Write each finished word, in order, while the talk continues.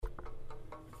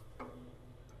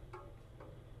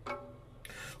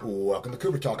Welcome to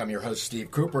Cooper Talk. I'm your host, Steve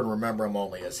Cooper, and remember, I'm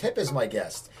only as hip as my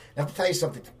guest. I have to tell you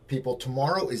something, people.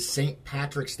 Tomorrow is St.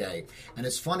 Patrick's Day, and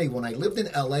it's funny, when I lived in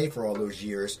L.A. for all those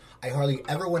years, I hardly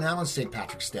ever went out on St.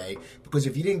 Patrick's Day, because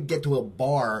if you didn't get to a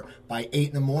bar by 8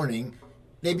 in the morning,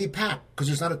 they'd be packed, because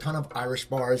there's not a ton of Irish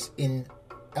bars in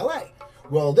L.A.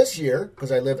 Well, this year,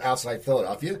 because I live outside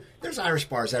Philadelphia, there's Irish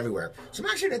bars everywhere. So I'm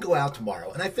actually going to go out tomorrow,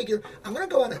 and I figure I'm going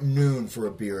to go out at noon for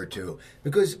a beer or two.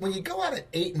 Because when you go out at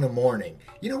 8 in the morning,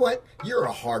 you know what? You're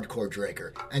a hardcore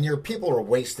drinker, and your people are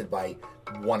wasted by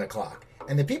 1 o'clock.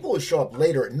 And the people who show up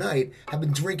later at night have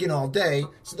been drinking all day,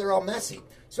 so they're all messy.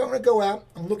 So I'm going to go out,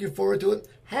 I'm looking forward to it,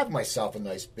 have myself a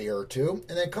nice beer or two,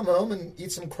 and then come home and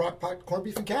eat some crock-pot corned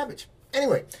beef and cabbage.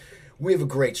 Anyway, we have a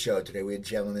great show today. We have a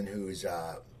gentleman who's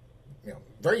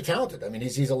very talented. I mean,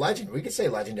 he's a legend. We could say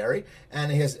legendary.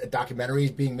 And he has a documentary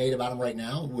being made about him right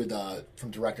now with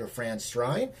from director Franz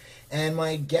Strine. And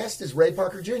my guest is Ray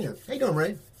Parker Jr. How you doing,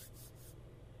 Ray?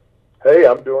 Hey,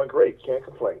 I'm doing great. Can't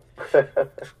complain.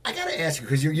 I got to ask you,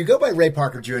 because you go by Ray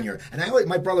Parker Jr., and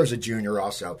my brother's a junior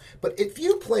also, but if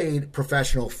you played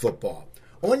professional football,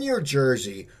 on your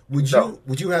jersey, would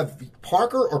you have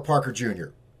Parker or Parker Jr.?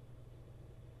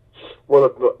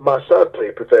 Well, my son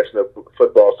played professional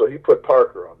football, so he put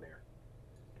Parker on there.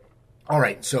 All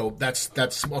right, so that's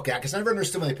okay. Because I never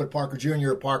understood when they put Parker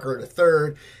Jr. or Parker the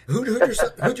third. Who'd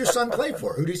your son play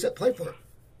for? Who did he play for?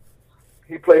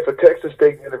 He played for Texas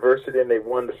State University, and they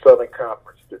won the Southern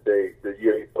Conference the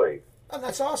year he played. Oh,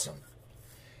 that's awesome.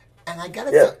 And I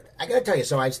gotta tell you.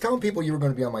 So I was telling people you were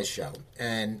going to be on my show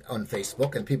and on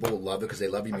Facebook, and people will love it because they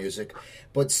love your music.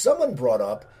 But someone brought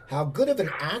up how good of an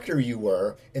actor you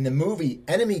were in the movie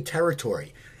Enemy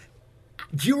Territory.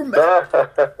 Do you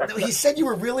remember? He said you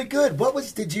were really good.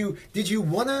 Did you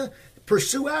want to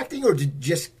pursue acting, or did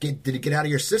it get out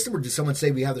of your system, or did someone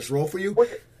say we have this role for you? Well,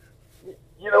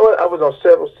 you know what? I was on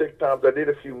several sitcoms. I did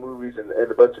a few movies and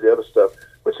a bunch of the other stuff.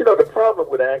 But, the problem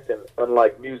with acting,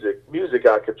 unlike music,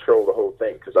 I control the whole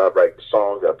thing because I write the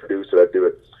songs, I produce it, I do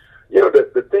it.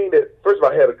 The thing that, first of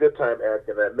all, I had a good time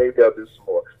acting, and maybe I'll do some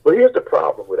more. But here's the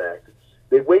problem with acting.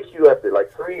 They wake you up at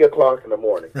like 3 o'clock in the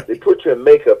morning. They put you in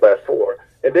makeup at 4,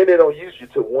 and then they don't use you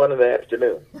till 1 in the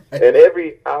afternoon. And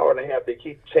every hour and a half, they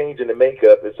keep changing the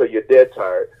makeup, and so you're dead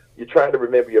tired. You're trying to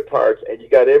remember your parts, and you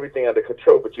got everything under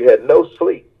control, but you had no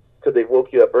sleep because they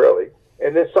woke you up early.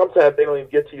 And then sometimes they don't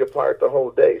even get to your part the whole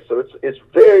day. So it's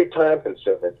very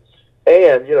time-consuming.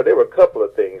 And, there were a couple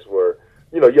of things where,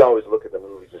 you always look at the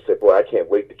movies and say, boy, I can't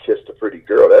wait to kiss the pretty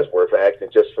girl. That's worth acting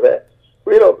just for that.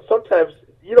 But, sometimes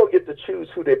you don't get to choose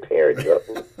who they're pairing you up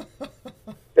with.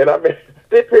 And,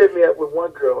 they paired me up with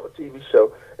one girl on a TV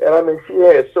show. And, she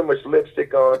had so much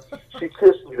lipstick on. She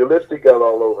kissed me. The lipstick got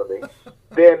all over me.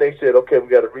 Then they said, okay, we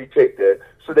got to retake that.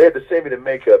 So they had to send me the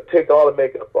makeup, take all the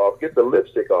makeup off, get the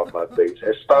lipstick off my face,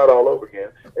 and start all over again.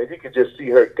 And you could just see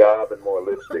her gobbing more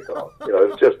lipstick on.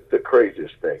 It's just the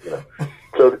craziest thing,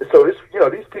 So this,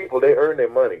 these people, they earn their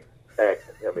money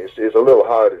acting. It's a little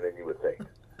harder than you would think.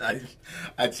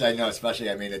 I'd say no, especially,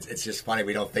 it's just funny.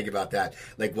 We don't think about that.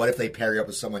 Like, what if they pair you up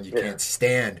with someone you can't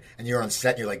stand, and you're on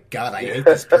set, and you're like, God, I hate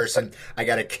this person. I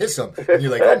got to kiss him. And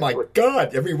you're like, oh, my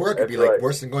God. Every work would be like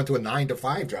worse than going to a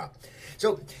 9-to-5 job.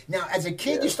 So, now, as a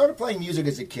kid, you started playing music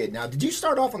as a kid. Now, did you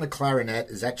start off on the clarinet?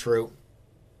 Is that true?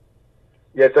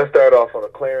 Yes, I started off on a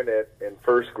clarinet in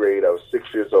first grade. I was 6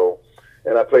 years old.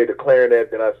 And I played the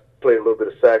clarinet, then I played a little bit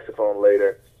of saxophone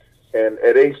later. And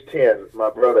at age 10,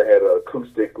 my brother had an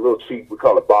acoustic, little cheap, we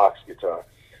call it box guitar.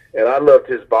 And I loved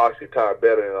his box guitar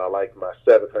better than I liked my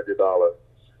 $700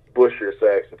 Busher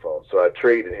saxophone. So I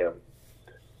traded him.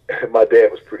 My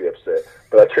dad was pretty upset.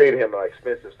 But I traded him my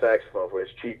expensive saxophone for his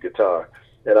cheap guitar.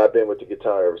 And I've been with the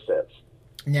guitar ever since.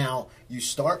 Now, you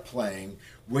start playing.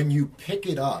 When you pick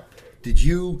it up, did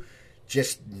you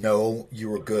just know you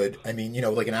were good?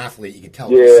 Like an athlete, you can tell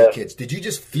kids. Did you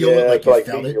just feel it like you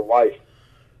felt it? Your wife.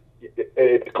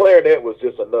 The clarinet was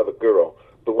just another girl,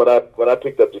 but when I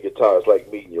picked up the guitar, it's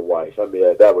like meeting your wife. That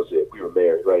was it. We were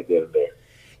married right then and there.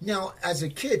 Now, as a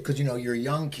kid, because you're a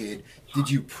young kid, did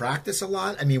you practice a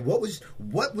lot?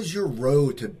 What was your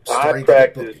road to starting? I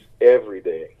practiced every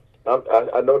day.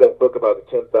 I know that book about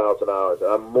the 10,000 hours.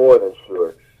 I'm more than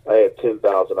sure I had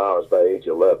 10,000 hours by age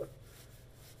 11.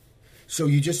 So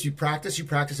you practice,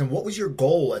 and what was your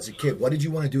goal as a kid? What did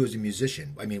you want to do as a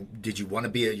musician? Did you want to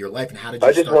be your life, and how did you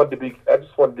I just wanted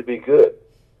to be good.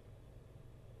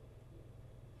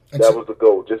 That was the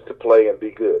goal, just to play and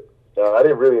be good. Now, I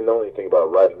didn't really know anything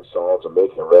about writing songs or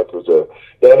making records.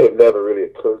 That had never really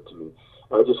occurred to me.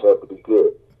 I just wanted to be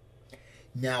good.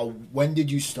 Now, when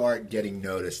did you start getting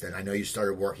noticed? And I know you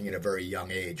started working at a very young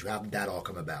age. How did that all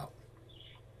come about?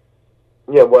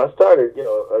 Yeah, well, I started,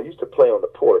 I used to play on the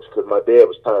porch because my dad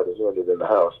was tired of hearing it in the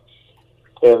house.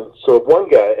 And so one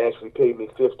guy actually paid me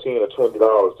 $15 or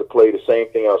 $20 to play the same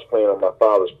thing I was playing on my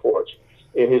father's porch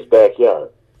in his backyard.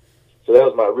 So that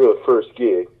was my real first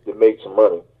gig that made some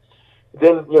money.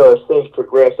 Then, as things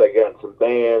progressed, I got in some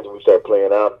bands and we started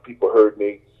playing out and people heard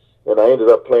me. And I ended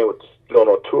up going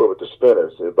on tour with the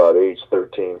Spinners at about age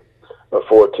 13 or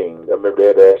 14. I remember they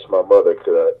had to ask my mother,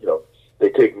 could I, they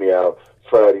take me out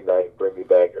Friday night, bring me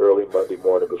back early Monday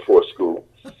morning before school.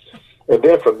 And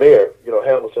then from there,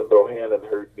 Hamilton Bohannon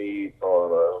heard me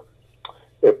on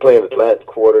playing the Latin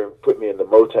Quarter and put me in the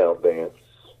Motown band,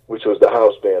 which was the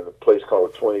house band, a place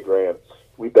called 20 Grand.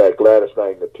 We backed Gladys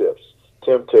Knight and the Pips,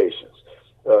 Temptations,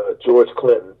 George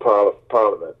Clinton,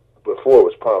 Parliament, before it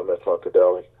was Parliament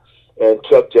Funkadelic, and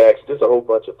Chuck Jackson, just a whole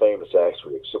bunch of famous acts.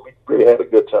 So we really had a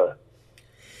good time.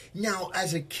 Now,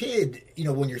 as a kid,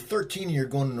 when you're 13 and you're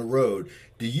going on the road,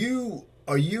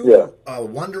 are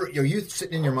you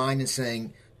sitting in your mind and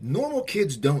saying, normal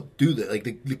kids don't do that? Like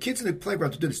the kids in the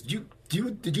playground do this.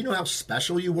 Did you know how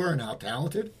special you were and how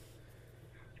talented?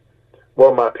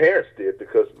 Well, my parents did,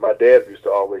 because my dad used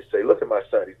to always say, look at my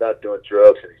son, he's not doing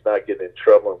drugs and he's not getting in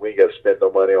trouble and we ain't got to spend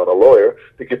no money on a lawyer.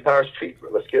 The guitar's cheaper.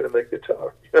 Let's get him a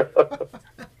guitar.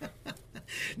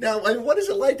 Now, what is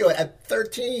it like though at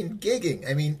 13 gigging?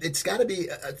 I mean, it's got to be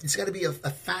a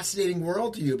fascinating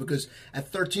world to you, because at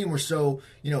 13 we're so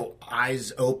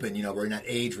eyes open. We're in that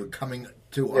age, we're coming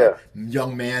to our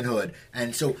young manhood,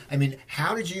 and so I mean,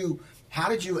 how did you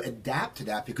adapt to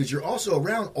that? Because you're also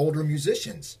around older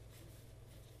musicians.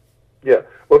 Yeah.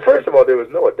 Well, first of all, there was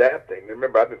no adapting.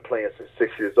 Remember, I've been playing since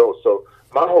 6 years old, so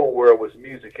my whole world was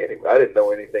music anyway. I didn't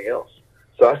know anything else,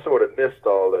 so I sort of missed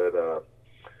all that.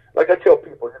 Like I tell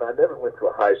people, I never went to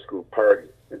a high school party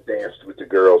and danced with the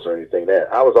girls or anything.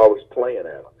 I was always playing at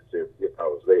them if I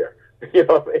was there. You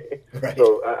know what I mean? Right.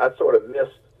 So I sort of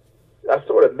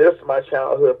missed my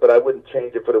childhood, but I wouldn't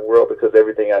change it for the world, because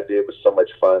everything I did was so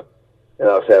much fun, and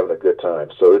I was having a good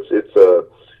time. So it's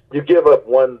you give up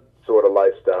one sort of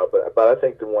lifestyle, but I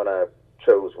think the one I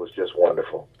chose was just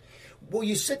wonderful. Well,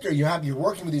 you sit there, you're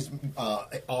working with these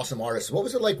awesome artists. What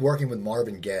was it like working with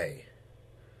Marvin Gaye?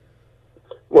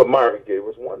 Well, Marvin Gaye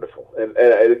was wonderful, and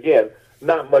again,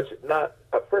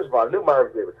 first of all, I knew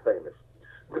Marvin Gaye was famous,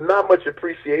 but not much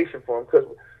appreciation for him, because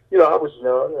I was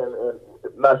young,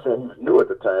 and not saying he was new at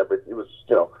the time, but it was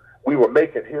we were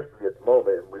making history at the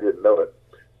moment and we didn't know it.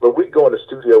 But we'd go in the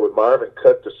studio with Marvin,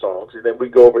 cut the songs, and then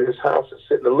we'd go over to his house and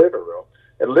sit in the living room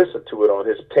and listen to it on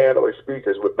his tannoy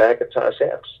speakers with Macintosh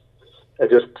amps, and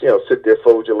just sit there,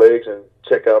 fold your legs, and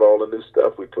check out all the new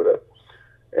stuff we put up.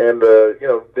 And,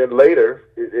 then later,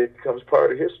 it becomes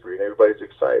part of history, and everybody's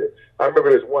excited. I remember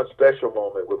there's one special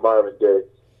moment with Marvin Gaye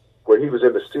where he was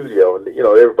in the studio, and,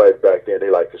 everybody back then, they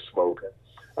liked to smoke.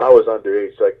 And I was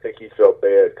underage, so I think he felt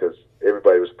bad because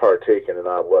everybody was partaking and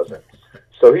I wasn't.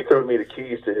 So he threw me the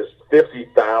keys to his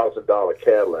 $50,000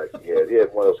 Cadillac he had. He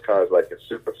had one of those cars like in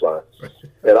Superfly.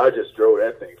 And I just drove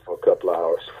that thing for a couple of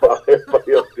hours while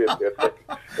everybody else did their thing.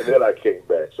 And then I came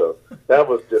back. So that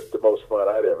was just the most fun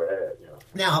I'd ever had.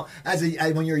 Now,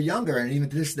 when you're younger, and even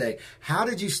to this day, how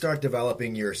did you start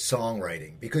developing your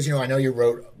songwriting? Because, I know you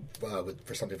wrote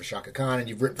for something for Shaka Khan, and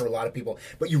you've written for a lot of people,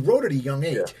 but you wrote at a young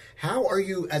age. Yeah. How are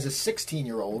you, as a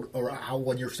 16-year-old, or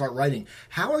when you start writing,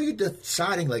 how are you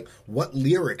deciding, like, what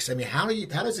lyrics? I mean, how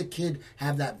does a kid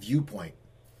have that viewpoint?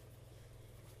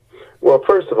 Well,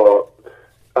 first of all,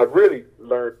 I really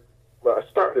learned. Well, I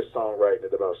started songwriting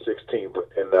at about 16,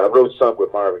 and I wrote some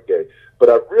with Marvin Gaye. But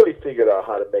I really figured out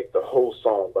how to make the whole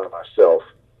song by myself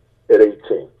at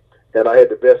 18. And I had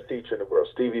the best teacher in the world.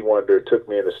 Stevie Wonder took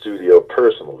me in the studio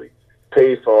personally,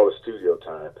 paid for all the studio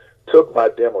time, took my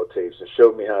demo tapes and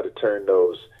showed me how to turn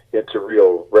those into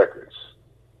real records.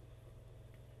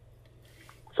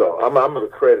 So I'm going to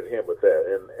credit him with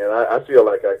that. And I feel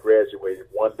like I graduated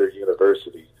Wonder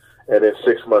University. And then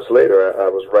 6 months later, I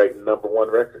was writing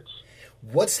 #1 records.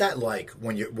 What's that like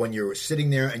when you're sitting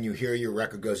there and you hear your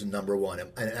record goes to #1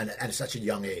 and at such a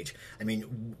young age? I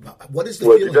mean, what is the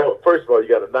feeling? First of all, you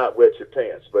got to not wet your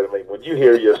pants. But I mean, when you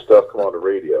hear your stuff come on the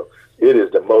radio, it is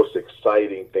the most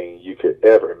exciting thing you could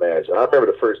ever imagine. I remember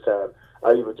the first time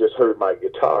I even just heard my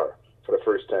guitar for the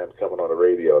first time coming on the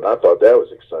radio, and I thought that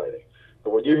was exciting.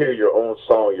 But when you hear your own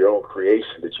song, your own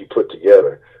creation that you put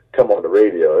together come on the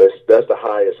radio, that's the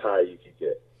highest high you can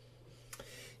get.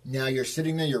 Now you're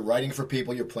sitting there, you're writing for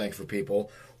people, you're playing for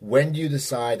people. When do you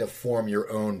decide to form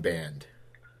your own band?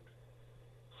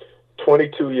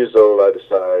 22 years old, I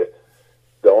decided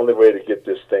the only way to get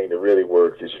this thing to really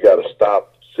work is you got to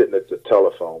stop sitting at the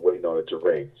telephone waiting on it to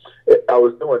ring. I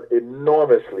was doing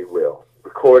enormously well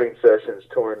recording sessions,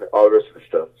 touring, all the rest of the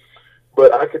stuff.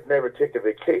 But I could never take a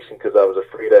vacation because I was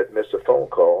afraid I'd miss a phone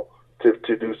call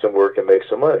to do some work and make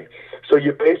some money. So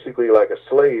you're basically like a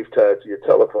slave tied to your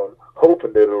telephone,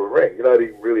 hoping that it'll ring. You're not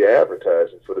even really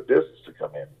advertising for the business to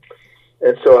come in.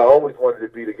 And so I always wanted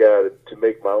to be the guy to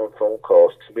make my own phone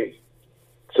calls to me.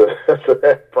 So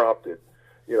that prompted,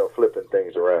 flipping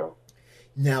things around.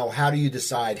 Now, how do you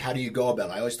decide? How do you go about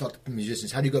it? I always talk to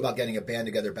musicians. How do you go about getting a band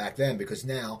together back then? Because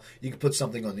now you can put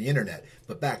something on the internet,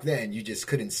 but back then you just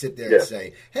couldn't sit there and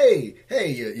say, "Hey,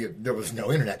 there was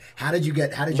no internet." How did you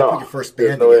put your first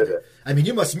band together? Internet. I mean,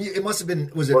 it must have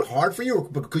been. Was it hard for you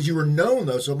because you were known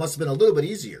though? So it must have been a little bit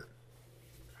easier.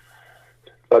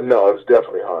 No, it was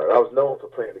definitely hard. I was known for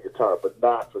playing the guitar, but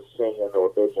not for singing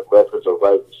or making records or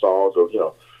writing songs or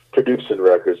producing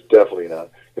records. Definitely not.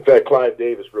 In fact, Clive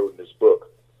Davis wrote in his book,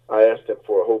 I asked him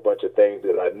for a whole bunch of things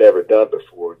that I'd never done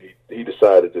before. And he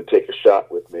decided to take a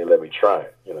shot with me and let me try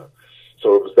it,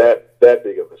 So it was that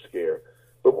big of a scare.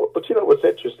 But what's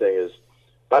interesting is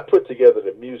I put together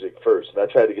the music first, and I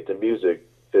tried to get the music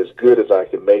as good as I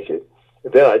could make it.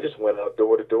 And then I just went out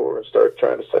door to door and started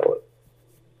trying to sell it.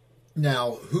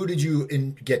 Now, who did you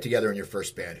get together in your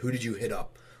first band? Who did you hit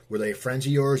up? Were they friends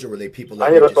of yours, or were they people that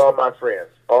I hit up all my friends,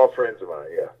 all friends of mine,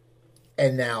 yeah.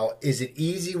 And now, is it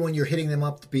easy when you're hitting them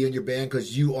up to be in your band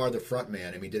because you are the front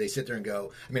man? I mean, do they sit there and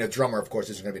go, a drummer, of course,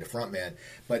 isn't going to be the front man,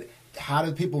 but how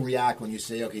do people react when you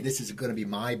say, okay, this is going to be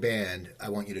my band, I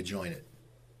want you to join it?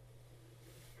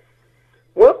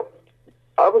 Well,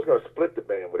 I was going to split the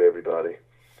band with everybody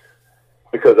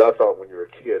because I thought when you were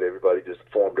a kid, everybody just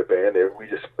formed a band, we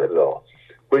just split it all.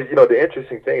 But, the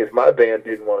interesting thing is my band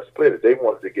didn't want to split it. They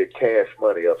wanted to get cash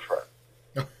money up front.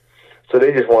 So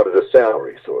they just wanted a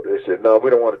salary, sort of. They said, no, we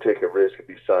don't want to take a risk and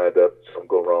be signed up. Something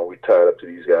go wrong. We tied up to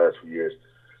these guys for years.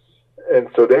 And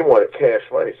so they wanted cash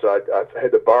money. So I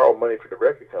had to borrow money from the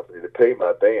record company to pay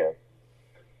my band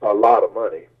a lot of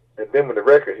money. And then when the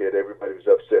record hit, everybody was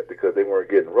upset because they weren't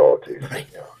getting royalties. Right.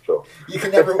 So you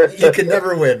can never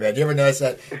win, man. You ever notice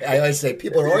that? I always say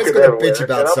people are always going to bitch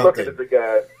about something. I'm looking at the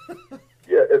guys.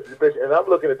 And I'm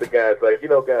looking at the guys like,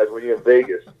 guys, when you're in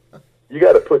Vegas, you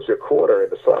got to put your quarter in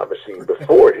the slot machine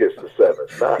before it hits the seven,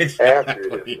 not after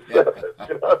it hits the seven.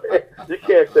 You know what I mean? You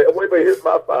can't say, "Oh, wait, here's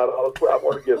my $5. I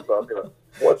want to get some."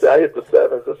 Once I hit the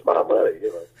sevens, it's my money.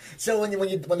 So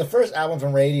when the first album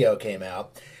from Radio came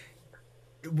out,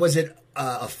 was it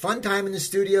a fun time in the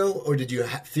studio, or did you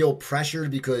feel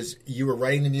pressured because you were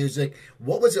writing the music?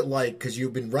 What was it like? Because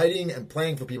you've been writing and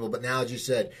playing for people, but now, as you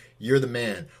said, you're the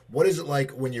man. What is it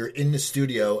like when you're in the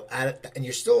studio and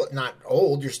you're still not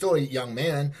old, you're still a young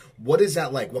man? What is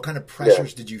that like? What kind of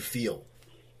pressures did you feel?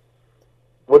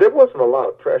 Well, there wasn't a lot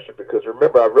of pressure because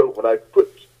remember I wrote when I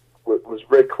was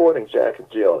recording Jack and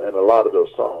Jill and a lot of those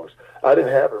songs, I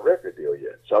didn't have a record deal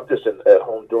yet. So I'm just at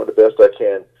home doing the best I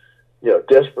can,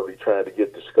 desperately trying to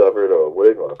get discovered or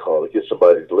whatever you want to call it, get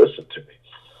somebody to listen to me.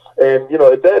 And,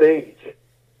 at that age,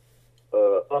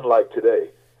 unlike today,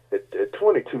 at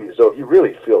 22 years old, you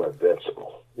really feel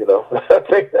invincible. I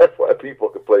think that's why people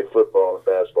can play football and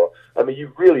basketball. I mean,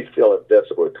 you really feel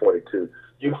invincible at 22.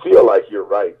 You feel like you're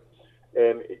right.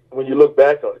 And when you look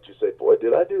back on it, you say, boy,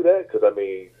 did I do that? Because,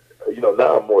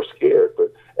 now I'm more scared.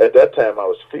 But at that time, I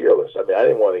was fearless. I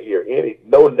didn't want to hear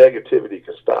no negativity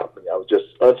could stop me. I was just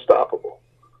unstoppable.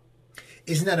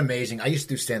 Isn't that amazing? I used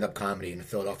to do stand-up comedy in the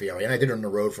Philadelphia area, and I did it on the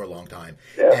road for a long time.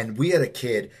 Yeah. And we had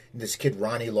this kid,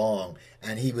 Ronnie Long,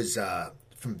 and he was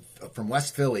from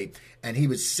West Philly, and he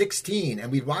was 16,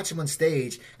 and we'd watch him on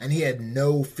stage, and he had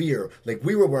no fear. Like,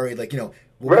 we were worried, like,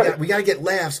 we got to get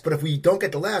laughs, but if we don't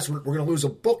get the laughs, we're going to lose a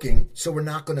booking, so we're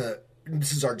not going to.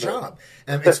 This is our job.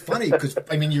 And it's funny because,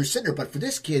 you're sitting there, but for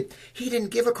this kid, he didn't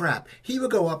give a crap. He would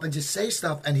go up and just say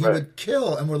stuff, and he would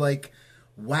kill, and we're like,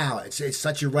 wow, it's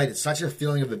such, you're right, it's such a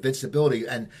feeling of invincibility,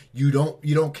 and you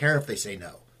don't care if they say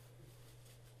no.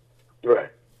 Right.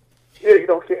 Yeah, you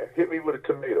don't care. Hit me with a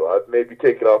tomato. I'd maybe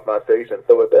take it off my face and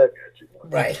throw it back at you.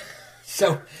 Right.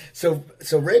 So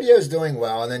Radio's doing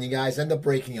well, and then you guys end up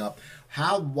breaking up.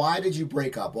 Why did you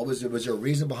break up? What was it? Was there a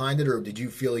reason behind it, or did you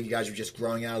feel like you guys were just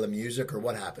growing out of the music, or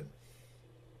what happened?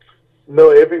 No,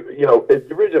 the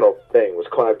original thing was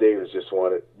Clive Davis just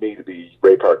wanted me to be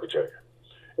Ray Parker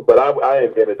Jr. But I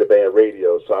invented the band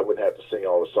Radio, so I wouldn't have to sing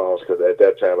all the songs because at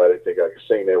that time I didn't think I could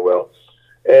sing that well.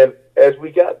 And as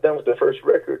we got done with the first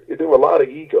record, there were a lot of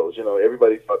egos.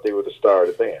 Everybody thought they were the star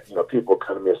of the band. People would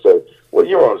come to me and say, "Well,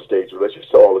 you're on stage with us. You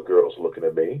saw all the girls looking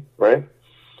at me, right?"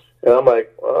 And I'm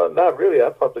like, not really.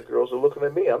 I thought the girls were looking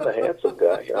at me. I'm the handsome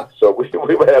guy. So we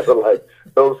were having like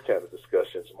those kind of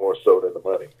discussions more so than the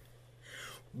money.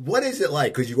 What is it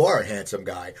like? Because you are a handsome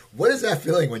guy. What is that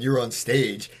feeling when you're on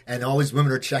stage and all these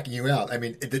women are checking you out? I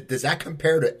mean, does that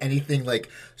compare to anything like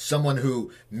someone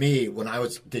who when I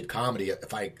did comedy?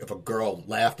 If a girl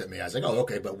laughed at me, I was like, oh,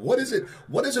 okay. But what is it?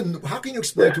 How can you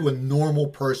explain to a normal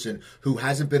person who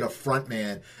hasn't been a front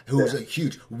man, who's a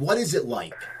huge? What is it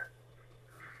like?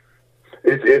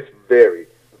 It's very,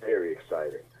 very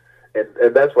exciting,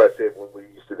 and that's why I said when we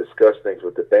used to discuss things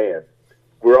with the band,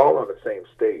 we're all on the same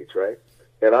stage, right?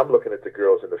 And I'm looking at the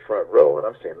girls in the front row, and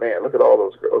I'm saying, man, look at all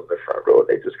those girls in the front row. And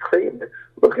they just creaming,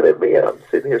 looking at me, and I'm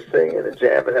sitting here singing and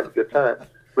jamming, having a good time.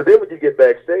 But then when you get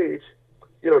backstage,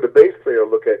 the bass player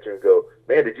will look at you and go,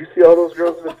 man, did you see all those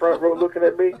girls in the front row looking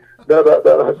at me? No.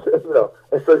 I said, no.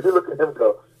 And so you look at him and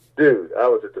go, dude, I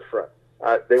was at the front.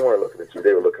 They weren't looking at you.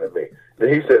 They were looking at me. And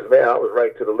he says, man, I was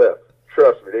right to the left.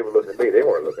 Trust me, they were looking at me. They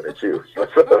weren't looking at you. So,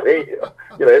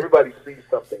 everybody sees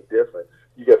something different.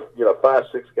 You get 5,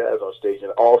 6 guys on stage,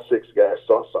 and all 6 guys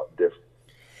saw something different.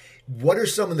 What are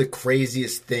some of the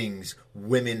craziest things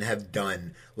women have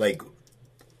done? Like,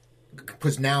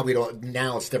 because now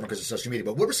it's different because of social media.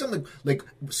 But what are some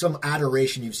some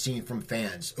adoration you've seen from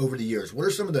fans over the years? What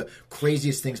are some of the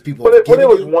craziest things people? Well, there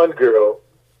was one girl.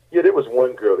 Yeah, there was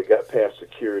one girl that got past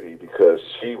security because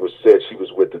said she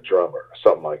was with the drummer or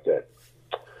something like that.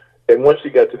 And once she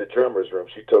got to the drummer's room,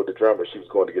 she told the drummer she was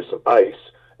going to get some ice.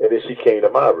 And then she came to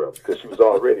my room because she was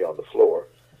already on the floor.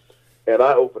 And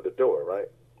I opened the door, right?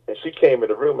 And she came in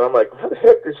the room. And I'm like, how the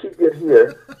heck did she get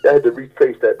here? I had to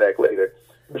retrace that back later.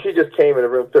 But she just came in the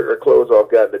room, took her clothes off,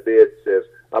 got in the bed, and says,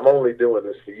 I'm only doing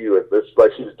this for you. And it's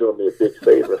like she was doing me a big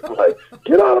favor. I'm like,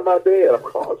 get out of my bed. I'm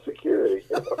calling security.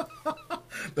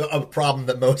 A problem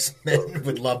that most men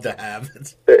would love to have.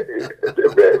 Very,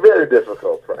 very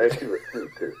difficult. And she was sweet,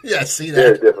 too. Yeah, see that?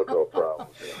 Very difficult problem.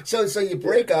 So you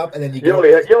break up, and then you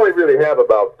only really have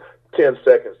about 10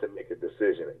 seconds to make a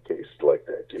decision in case like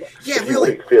that. Yeah, if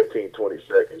really. You wait 15, 20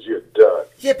 seconds, you're done.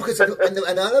 Yeah, because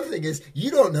another thing is you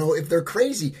don't know if they're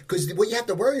crazy. Because what you have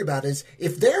to worry about is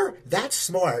if they're that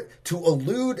smart to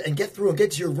elude and get through and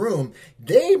get to your room,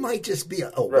 they might just be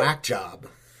a whack job.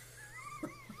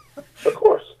 Of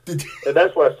course. And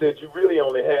that's why I said you really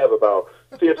only have about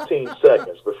 15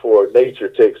 seconds before nature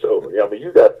takes over. I mean,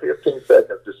 you got 15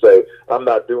 seconds to say, I'm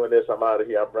not doing this, I'm out of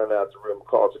here, I'm running out the room,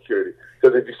 call security.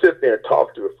 Because if you sit there and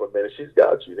talk to her for a minute, she's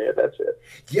got you, then that's it.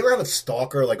 Do you ever have a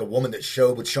stalker, like a woman that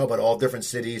would show up at all different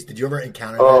cities? Did you ever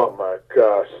encounter that? Oh, my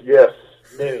gosh, yes,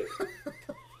 many.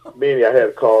 Many. I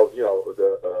had called,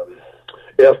 the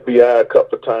FBI a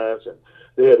couple of times, and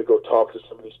they had to go talk to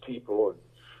some of these people, and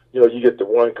you get the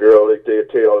one girl, they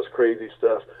tell you all this crazy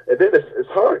stuff. And then it's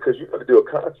hard because you got to do a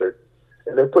concert,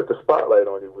 and they put the spotlight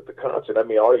on you with the concert. I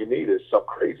mean, all you need is some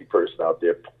crazy person out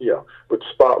there, with the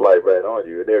spotlight right on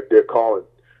you. And they're calling,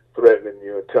 threatening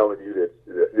you and telling you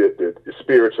that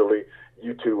spiritually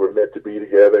you two were meant to be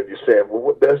together. And you're saying,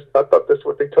 well, I thought that's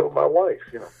what they told my wife,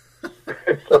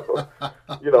 So,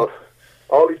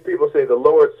 all these people say the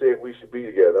Lord said we should be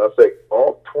together. I say,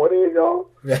 all 20 of y'all?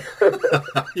 Yeah,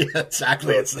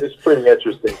 exactly. So it's pretty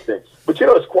interesting thing. But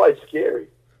it's quite scary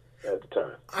at the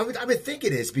time. I would think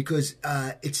it is because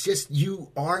it's just you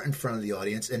are in front of the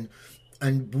audience and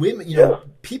women,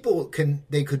 people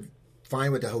could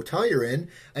find what the hotel you're in.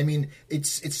 I mean,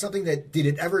 it's something that did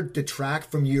it ever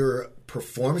detract from your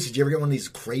performance? Did you ever get one of these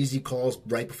crazy calls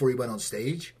right before you went on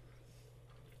stage?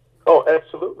 Oh,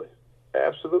 absolutely,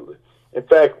 absolutely. In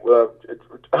fact,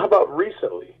 how about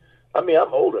recently? I mean,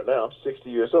 I'm older now. I'm 60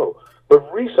 years old.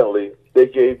 But recently, they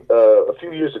gave, a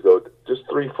few years ago, just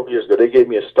 3-4 years ago, they gave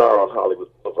me a star on Hollywood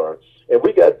Boulevard. And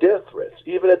we got death threats,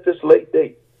 even at this late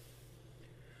date.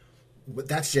 But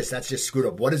that's just screwed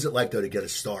up. What is it like, though, to get a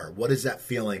star? What is that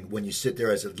feeling when you sit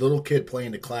there as a little kid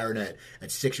playing the clarinet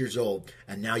at 6 years old,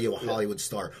 and now you're a Hollywood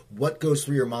star? What goes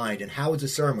through your mind, and how was the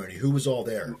ceremony? Who was all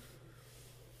there?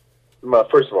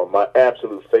 First of all, my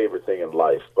absolute favorite thing in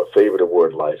life, my favorite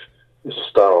award in life, is a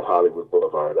star on Hollywood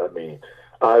Boulevard. I mean,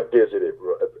 I visited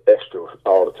extra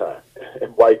all the time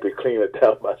and wipe it, clean it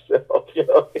down myself,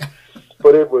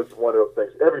 But it was one of those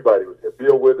things. Everybody was there.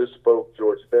 Bill Withers spoke.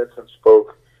 George Benson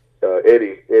spoke.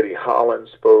 Eddie Holland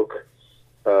spoke.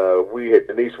 We had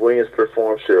Denise Williams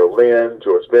perform. Cheryl Lynn.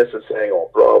 George Benson sang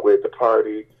on Broadway at the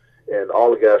party. And all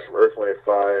the guys from Earth, Wind &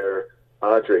 Fire.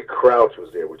 Andre Crouch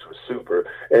was there, which was super.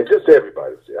 And just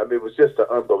everybody was there. I mean, it was just an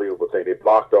unbelievable thing. They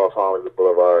blocked off Hollywood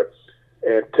Boulevard.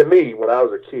 And to me, when I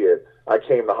was a kid, I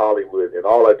came to Hollywood, and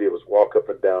all I did was walk up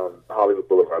and down Hollywood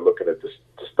Boulevard looking at the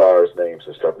stars' names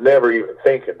and stuff, never even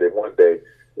thinking that one day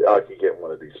I could get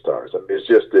one of these stars. I mean, it's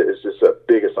just the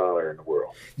biggest honor in the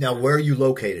world. Now, where are you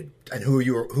located, and who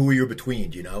are you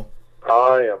between, do you know?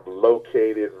 I am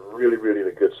located really, really in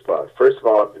a good spot. First of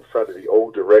all, I'm in front of the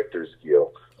Old Directors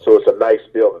Guild, so it's a nice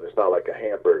building. It's not like a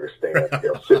hamburger stand,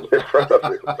 sitting in front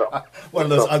of it. One of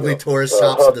those ugly tourist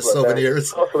shops with the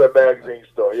souvenirs. Hustler magazine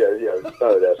store, yeah,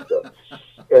 none of that stuff.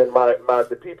 And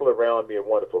the people around me are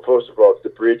wonderful. First of all, it's the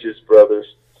Bridges brothers.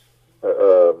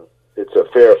 It's a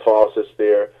Farrah Fawcett's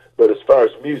there. But as far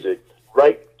as music,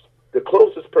 the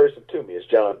closest person to me is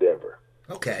John Denver.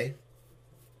 Okay.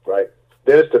 Right?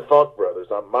 Then it's the Funk Brothers.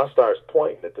 My star is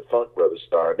pointing at the Funk Brothers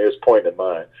star, and theirs pointing at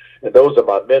mine. And those are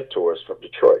my mentors from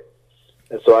Detroit.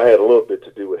 And so I had a little bit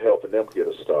to do with helping them get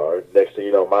a star. Next thing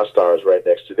you know, my star is right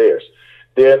next to theirs.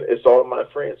 Then it's all my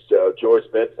friends. George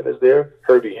Benson is there.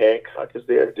 Herbie Hancock is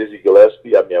there. Dizzy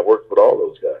Gillespie. I mean, I worked with all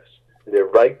those guys. They're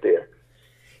right there.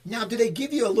 Now, did they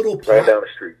give you a little plaque? Right down the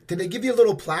street. Did they give you a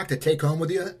little plaque to take home with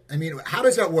you? I mean, how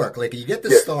does that work? Like, you get the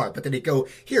star, but then they go,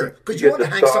 here, because you want to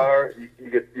hang star, some...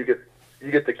 You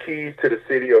get the keys to the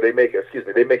city, or they make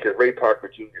it Ray Parker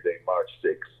Jr. Day, March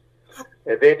 6th.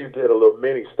 And then you get a little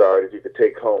mini star that you could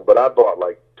take home. But I bought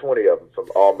like 20 of them from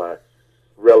all my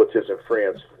relatives and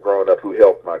friends growing up who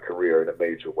helped my career in a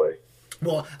major way.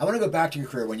 Well, I want to go back to your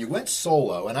career when you went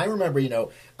solo, and I remember,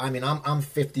 I'm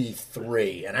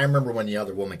 53, and I remember when The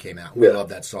Other Woman came out. We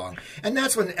loved that song, and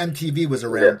that's when MTV was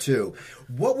around too.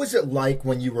 What was it like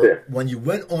when you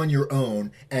went on your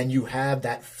own and you had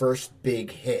that first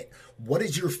big hit? What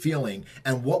is your feeling,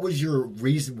 and what was your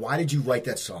reason? Why did you write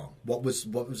that song? What was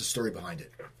the story behind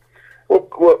it? Well,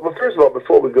 first of all,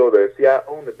 before we go there, see, I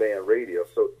own the band Radio,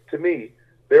 so to me,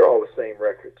 they're all the same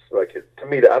records. Like, to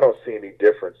me, I don't see any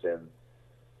difference in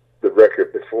the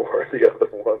record before The Other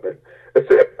Woman.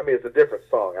 It's a different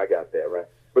song. I got that, right?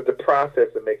 But the process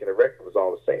of making a record was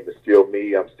all the same. It's still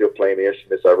me. I'm still playing the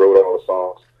instruments. I wrote all the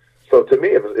songs. So to me,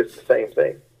 it's the same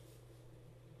thing.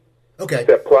 Okay.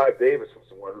 Except Clive Davis was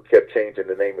the one who kept changing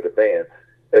the name of the band.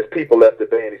 As people left the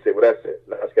band, he said, well, that's it.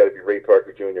 Now it's got to be Ray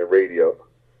Parker Jr. Radio,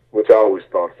 which I always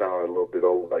thought sounded a little bit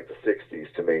old, like the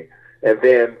 60s to me. And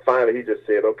then finally he just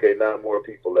said, okay, now more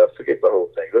people left. Forget the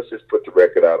whole thing. Let's just put the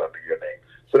record out under your name.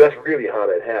 So that's really how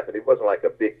that happened. It wasn't like a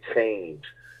big change,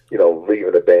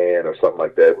 leaving the band or something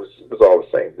like that. It was all the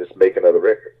same, just make another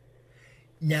record.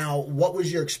 Now, what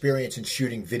was your experience in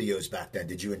shooting videos back then?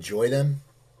 Did you enjoy them?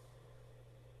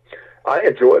 I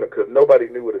enjoyed them because nobody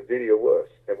knew what a video was.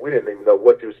 And we didn't even know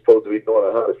what you were supposed to be doing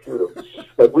or how to shoot them.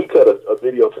 Like, we cut a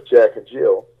video for Jack and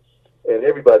Jill, and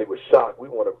everybody was shocked. We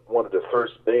were one of the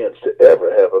first bands to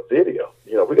ever have a video.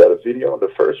 We got a video on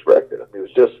the first record. I mean,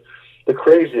 it was just the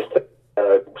craziest thing.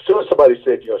 As soon as somebody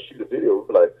said, shoot a video,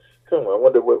 we were like, I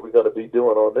wonder what we're going to be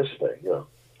doing on this thing,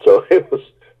 So it was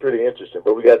pretty interesting.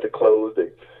 But we got to close, they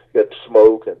got to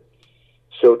smoke and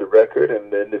showed the record,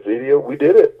 and then the video, we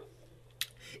did it.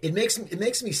 It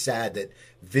makes me sad that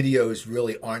videos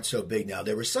really aren't so big now.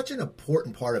 They were such an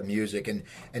important part of music, and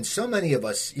so many of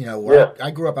us, I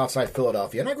grew up outside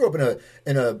Philadelphia, and I grew up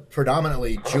in a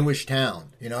predominantly Jewish town.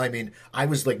 I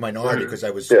was like minority because I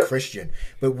was Christian,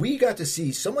 but we got to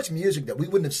see so much music that we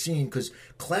wouldn't have seen because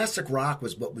classic rock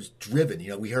was what was driven.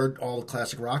 We heard all the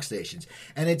classic rock stations,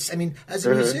 and as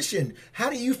a musician, how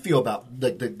do you feel about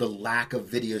the lack of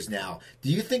videos now?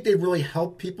 Do you think they really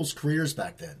helped people's careers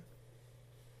back then?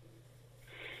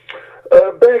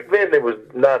 Back then, there was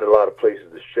not a lot of places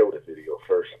to show the video,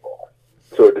 first of all.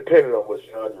 So it depended on what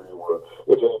genre you were.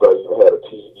 If anybody had a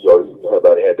TV or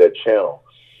anybody had that channel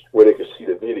where they could see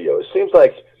the video. It seems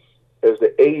like as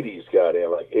the 80s got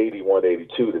in, like 81,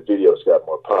 82, the videos got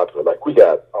more popular. Like, we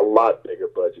got a lot bigger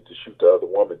budget to shoot The Other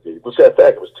Woman video. Which, in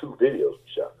fact, it was 2 videos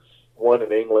we shot. One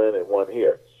in England and one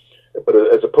here. But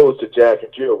as opposed to Jack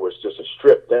and Jill, where it's just a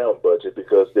stripped-down budget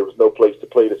because there was no place to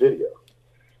play the video.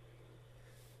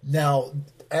 Now,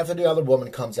 after The Other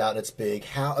Woman comes out, it's big.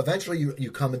 How eventually you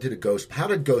come into how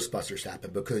did Ghostbusters happen?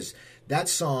 Because that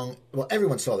song, well,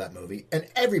 everyone saw that movie, and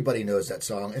everybody knows that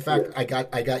song. In fact, I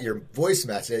got your voice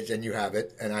message, and you have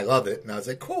it, and I love it. And I was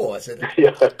like, cool. I said,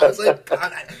 I was like,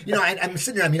 I'm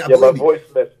sitting there.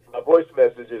 My voice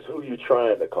message is who you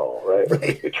trying to call, right?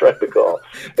 Right. You're trying to call,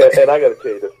 and I got to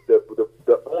tell you,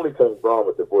 the only thing wrong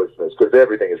with the voice message, because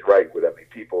everything is right with it.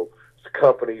 People.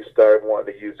 Companies start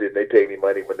wanting to use it, and they pay me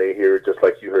money when they hear it, just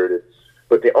like you heard it.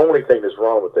 But the only thing that's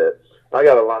wrong with that, I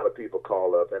got a lot of people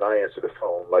call up, and I answer the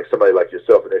phone, like somebody like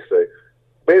yourself, and they say,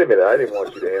 wait a minute, I didn't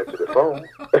want you to answer the phone.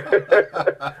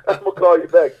 I'm going to call you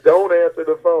back. Don't answer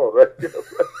the phone.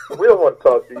 Right? We don't want to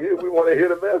talk to you. We want to hear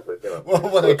the message.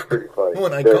 Well, pretty funny.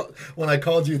 When I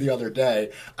called you the other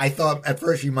day, I thought at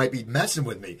first you might be messing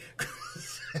with me.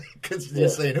 Because you're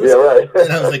saying it was, right.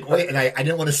 And I was like, wait, and I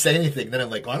didn't want to say anything. Then I'm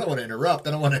like, I don't want to interrupt.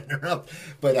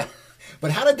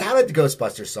 But how did the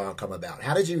Ghostbusters song come about?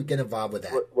 How did you get involved with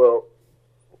that? Well,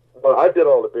 Well, I did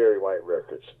all the Barry White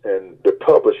records, and the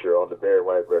publisher on the Barry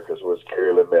White records was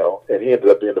Gary Linnell, and he ended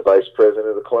up being the vice president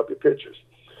of the Columbia Pictures.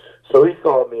 So he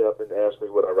called me up and asked me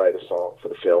would I write a song for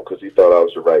the film because he thought I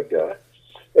was the right guy.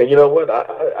 And you know what?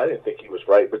 I didn't think he was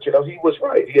right, but, you know, he was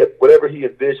right. He had whatever he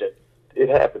envisioned, it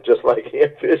happened just like he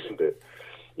envisioned it.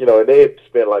 You know, and they had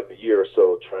spent like a year or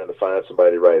so trying to find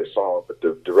somebody to write a song, but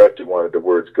the director wanted the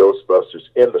words Ghostbusters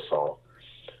in the song,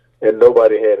 and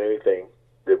nobody had anything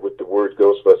with the word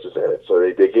Ghostbusters in it. So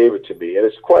they gave it to me, and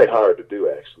it's quite hard to do,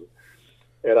 actually.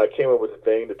 And I came up with a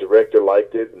thing. The director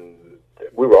liked it, and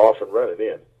we were off and running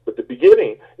in. But the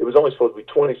beginning, it was only supposed to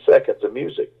be 20 seconds of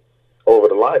music over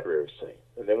the library scene.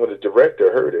 And then when the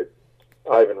director heard it,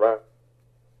 Ivan Reitman,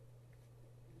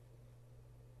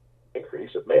 he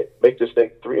said, man, make this thing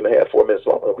 3.5, 4 minutes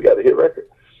long, and we got a hit record.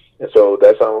 And so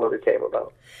that's how it came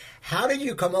about. How did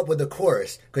you come up with the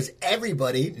chorus? Because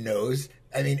everybody knows.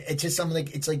 I mean, it's just something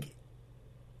like it's. Yeah,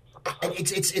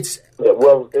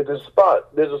 well, there's a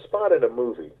spot in the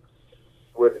movie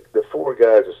where the four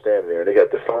guys are standing there, and they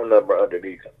got the phone number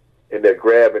underneath them, and they're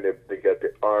grabbing it. They got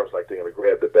their arms like they're going to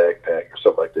grab the backpack or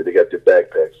something like that. They got their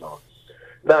backpacks on.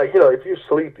 Now, you know, if you're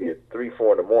sleepy at 3,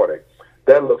 4 in the morning,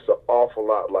 that looks an awful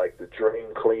lot like the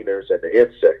drain cleaners and the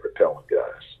insect repellent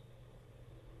guys.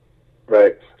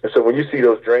 Right? And so when you see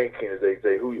those drain cleaners, they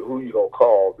say, who you going to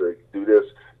call to do this?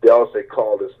 They all say,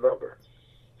 call this number.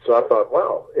 So I thought,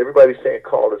 wow, everybody's saying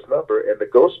call this number, and the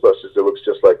Ghostbusters, it looks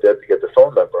just like that to get the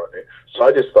phone number on it. So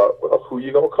I just thought, well, who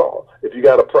you going to call? If you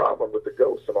got a problem with the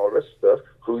ghosts and all this stuff,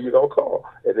 who you going to call?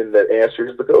 And then the answer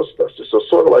is the Ghostbusters. So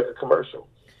sort of like a commercial,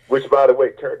 which, by the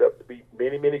way, turned out to be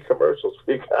many, many commercials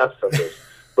we got from this.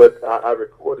 But I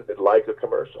recorded it like a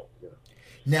commercial. You know?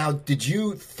 Now, did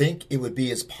you think it would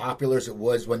be as popular as it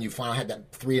was when you finally had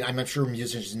that 3? I'm sure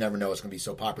musicians never know it's going to be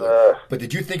so popular. But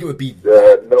did you think it would be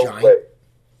that giant? Way.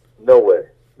 No way.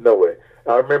 No way.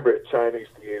 I remember at Chinese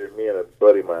Theater, me and a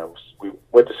buddy of mine, we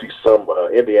went to see some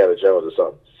Indiana Jones or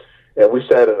something. And we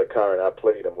sat in the car, and I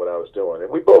played him what I was doing.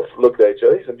 And we both looked at each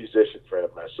other. He's a musician friend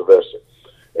of mine, Sylvester.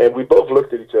 And we both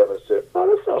looked at each other and said, oh,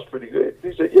 that sounds pretty good.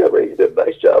 He said, yeah, Ray, you did a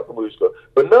nice job for movie score.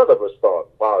 But none of us thought,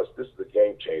 wow, this is a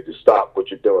game changer. Stop what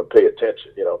you're doing. Pay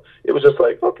attention, you know. It was just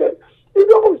like, okay,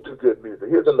 you always do good music.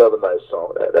 Here's another nice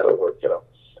song. That'll work, you know.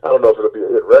 I don't know if it'll be a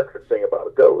hit record thing about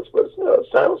a ghost, but you know, it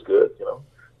sounds good, you know.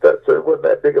 It wasn't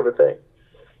that big of a thing.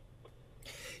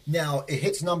 Now, it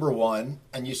hits number 1,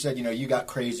 and you said, you know, you got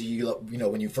crazy, you know,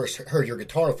 when you first heard your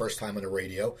guitar the first time on the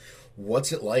radio.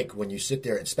 What's it like when you sit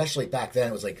there, especially back then,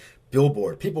 it was like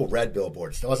Billboard. People read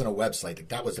billboards. There wasn't a website. Like,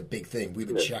 that was a big thing. We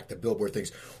would check the Billboard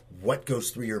things. What goes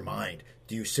through your mind?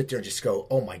 Do you sit there and just go,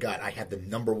 oh, my God, I have the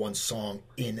number 1 song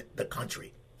in the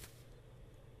country?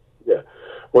 Yeah.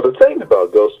 Well, the thing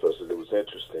about Ghostbusters that was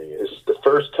interesting is the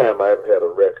first time I ever had a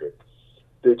record,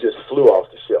 they just flew off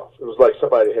the shelf. It was like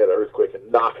somebody had an earthquake and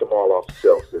knocked them all off the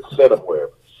shelf and sent them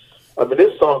wherever. I mean,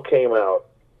 this song came out,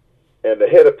 and the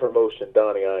head of promotion,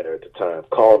 Donnie Einer at the time,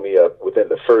 called me up within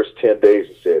the first 10 days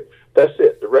and said, that's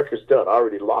it, the record's done. I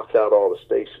already locked out all the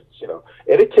stations, you know.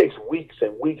 And it takes weeks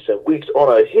and weeks and weeks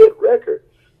on a hit record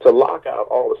to lock out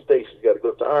all the stations. You got to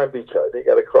go to the R&B chart. Then you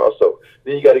got to cross over.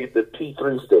 Then you got to get the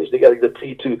P3 station. Then you got to get the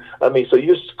P2. I mean, so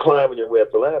you're climbing your way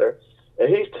up the ladder,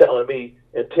 and he's telling me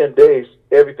in 10 days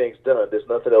everything's done. There's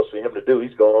nothing else for him to do.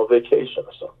 He's going on vacation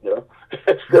or something, you know.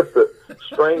 It's just the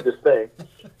strangest thing.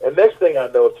 And next thing I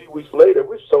know, a few weeks later,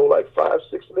 we've sold like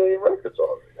 5-6 million records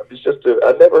already. I mean, it's just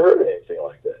I never heard of anything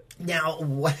like that. Now,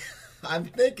 what I'm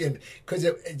thinking, because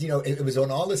it was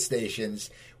on all the stations.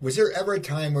 Was there ever a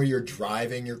time where you're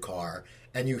driving your car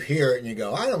and you hear it and you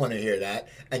go, I don't want to hear that,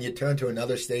 and you turn to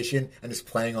another station and it's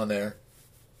playing on there?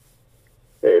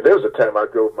 Hey, there was a time I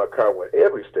drove my car when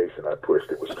every station I pushed,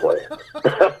 it was playing.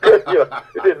 You know,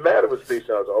 it didn't matter what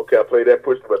station I was on. Okay, I played that,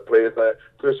 pushed but play that,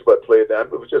 pushed but play that.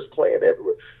 It was just playing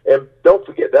everywhere. And don't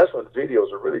forget, that's when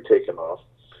videos were really taking off.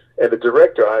 And the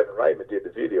director, Ivan Reitman, did the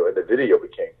video, and the video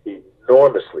became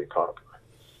enormously popular.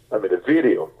 I mean, the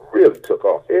video really took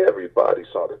off. Everybody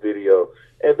saw the video.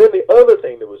 And then the other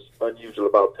thing that was unusual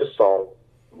about this song,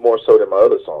 more so than my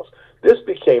other songs, this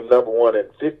became number 1 and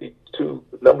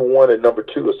number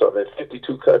 2 or something in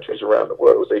 52 countries around the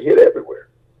world. It was a hit everywhere.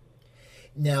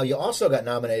 Now, you also got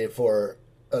nominated for,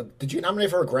 did you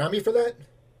nominate for a Grammy for that?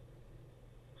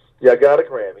 Yeah, I got a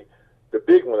Grammy. The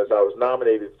big one is I was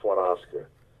nominated for an Oscar,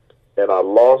 and I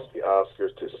lost the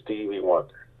Oscars to Stevie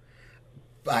Wonder.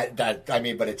 But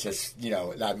it's just, you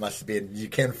know, that must have been, you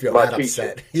can't feel my that teacher.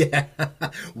 upset. Yeah.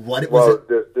 What it well,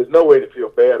 was it? There's no way to feel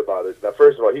bad about it. Now,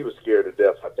 first of all, he was scared to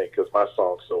death, I think, because my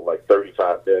song sold like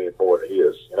 35 million more than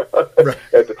his right.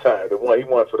 At the time. He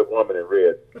won for The Woman in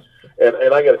Red.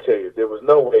 And I got to tell you, there was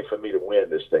no way for me to win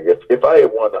this thing. If I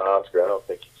had won the Oscar, I don't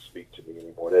think he'd speak to me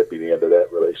anymore. That'd be the end of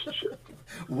that relationship.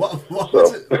 What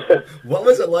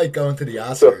was it like going to the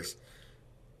Oscars?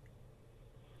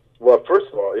 Well, first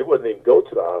of all, it wouldn't even go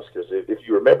to the Oscars. If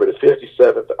you remember, the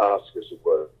 57th Oscars, it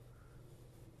was.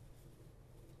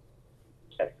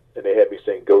 And they had me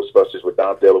sing Ghostbusters with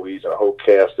Dom DeLuise and a whole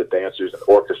cast of dancers and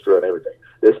orchestra and everything.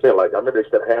 I remember they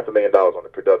spent $500,000 on the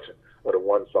production of the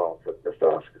one song for the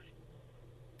Oscars.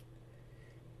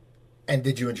 And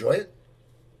did you enjoy it?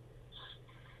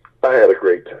 I had a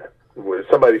great time. When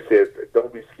somebody said,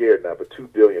 "Don't be scared now," but 2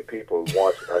 billion people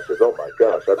watching, I said, "Oh my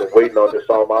gosh, I've been waiting on this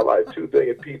all my life. 2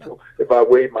 billion people. If I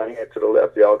wave my hand to the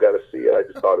left, they all got to see it." I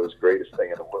just thought it was the greatest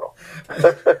thing in the world.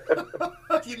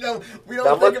 We don't.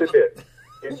 Now, I must admit,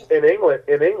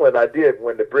 in England, I did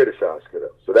win the British Oscar,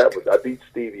 though. So I beat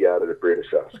Stevie out of the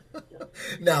British Oscar.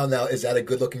 Now, is that a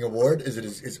good-looking award?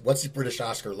 What's the British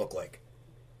Oscar look like?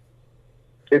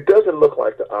 It doesn't look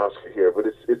like the Oscar here, but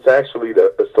it's actually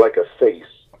it's like a face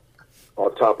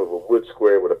on top of a wood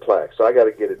square with a plaque. So I got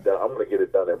to get it done. I'm going to get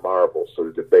it done in marble so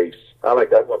that the base. I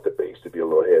want the base to be a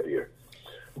little heavier.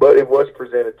 But it was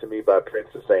presented to me by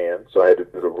Princess Anne, so I had to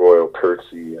do the royal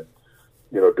curtsy and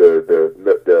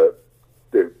the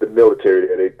military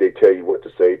there. They tell you what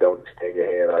to say. Don't extend your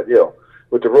hand.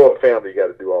 With the royal family, you got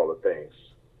to do all the things.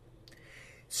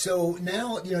 So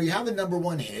now you have a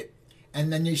 #1 hit,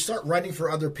 and then you start writing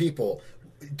for other people.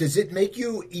 Does it make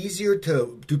you easier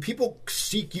do people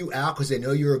seek you out because they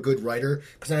know you're a good writer?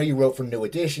 Because I know you wrote for New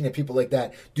Edition and people like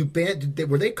that.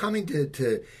 Were they coming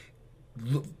to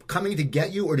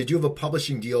get you, or did you have a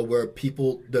publishing deal where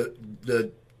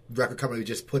the record company would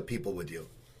just put people with you?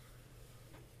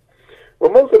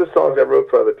 Well, most of the songs I wrote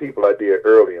for other people I did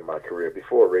early in my career,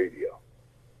 before radio.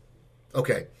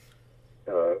 Okay.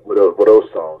 With those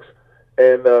songs.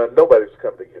 And nobody was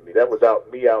coming to get me. That was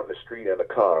me out in the street in a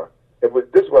car.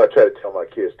 This is what I try to tell my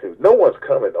kids, too. No one's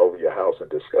coming over your house and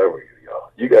discovering you,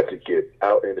 y'all. You got to get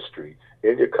out in the street,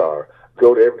 in your car,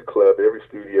 go to every club, every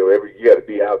studio, you got to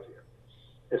be out there.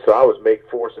 And so I was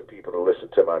forcing people to listen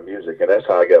to my music, and that's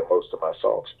how I got most of my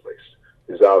songs placed,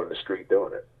 is out in the street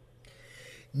doing it.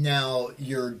 Now,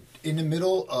 you're in the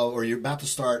middle or you're about to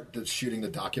start shooting the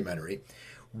documentary.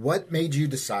 What made you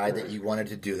decide that you wanted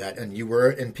to do that?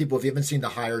 And people, if you haven't seen The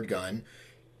Hired Gun,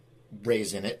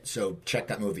 Ray's in it, so check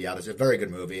that movie out. It's a very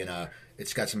good movie, and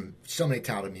it's got so many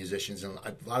talented musicians, and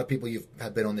a lot of people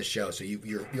have been on this show, so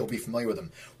you'll be familiar with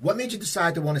them. What made you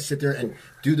decide to want to sit there and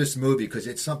do this movie? Because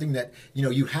it's something that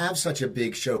you have such a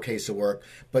big showcase of work,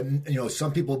 but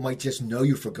some people might just know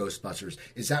you for Ghostbusters.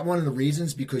 Is that one of the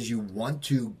reasons? Because you want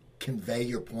to convey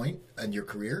your point and your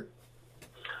career?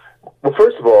 Well,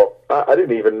 first of all, I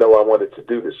didn't even know I wanted to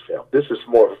do this film. This was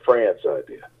more of Fran's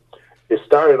idea. It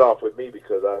started off with me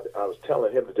because I was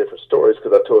telling him the different stories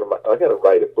because I told him I got to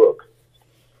write a book,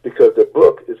 because the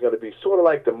book is going to be sort of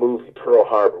like the movie Pearl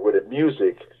Harbor, where the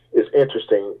music is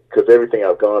interesting because everything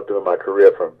I've gone through in my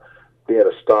career, from being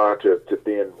a star to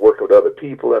being working with other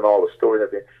people and all the stories and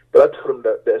everything. But I told him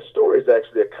that story is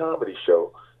actually a comedy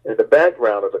show, and the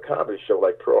background of a comedy show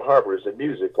like Pearl Harbor is the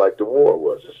music, like the war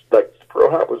was. It's like Pearl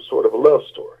Harbor was sort of a love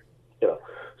story,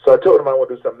 So I told him I want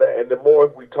to do something there. And the more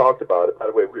we talked about it, by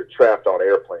the way, we were trapped on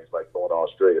airplanes, like going to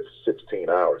Australia for 16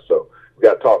 hours. So we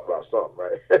got to talk about something,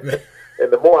 right?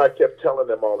 And the more I kept telling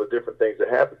them all the different things that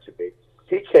happened to me,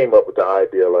 he came up with the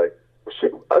idea, like,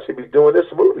 I should be doing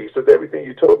this movie. He says, everything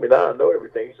you told me now, I know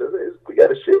everything. He says, we got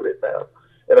to shoot it now.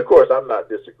 And, of course, I'm not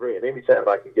disagreeing. Anytime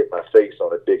I can get my face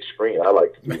on a big screen, I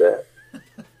like to do that.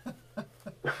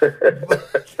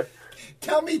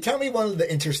 Tell me one of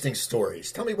the interesting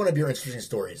stories. Tell me one of your interesting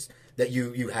stories that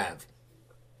you have.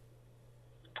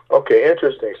 Okay,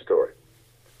 interesting story.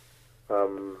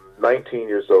 19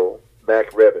 years old,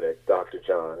 Mac Rebennick, Dr.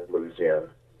 John in Louisiana,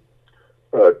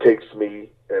 takes me,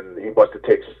 and he wants to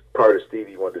take part of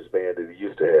Stevie Wonder's band that he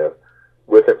used to have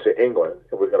with him to England,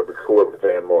 and we're going to record with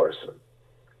Van Morrison.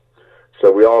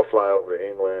 So we all fly over to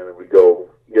England, and we go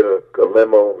get a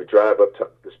limo, and we drive up to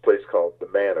this place called The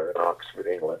Manor in Oxford,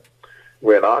 England.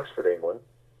 We're in Oxford, England,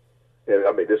 and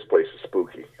I mean, this place is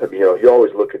spooky. I mean, you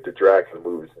always look at the Dracula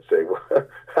movies and say, well,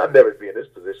 I'd never be in this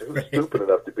position. Who's stupid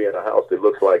enough to be in a house that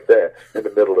looks like that in the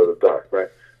middle of the dark, right?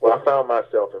 Well, I found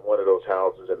myself in one of those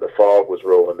houses, and the fog was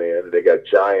rolling in, and they got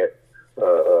giant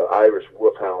Irish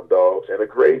wolfhound dogs and a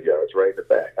graveyard right in the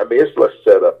back. I mean, it's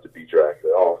set up to be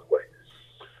Dracula all the way.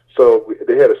 So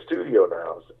they had a studio in the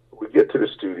house. We get to the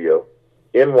studio.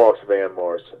 In walks Van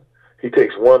Morrison. He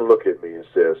takes one look at me and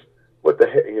says, what the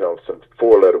heck, some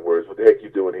 4-letter words, what the heck you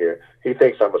doing here? He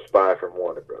thinks I'm a spy from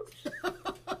Warner Brothers.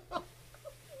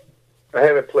 I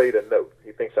haven't played a note.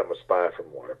 He thinks I'm a spy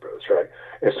from Warner Brothers, right?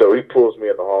 And so he pulls me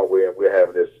in the hallway, and we're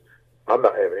having this. I'm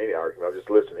not having any argument. I'm just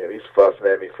listening to him. He's fussing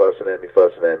at me, fussing at me,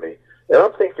 fussing at me. And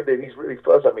I'm thinking that he's really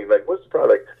fussing at me. Like, what's the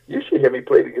problem? Like, you should hear me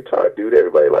play the guitar, dude.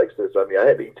 Everybody likes this. I mean, I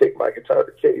had to take my guitar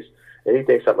to the case. And he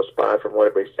thinks I'm a spy from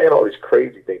Warner Brothers. He's saying all these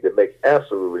crazy things that make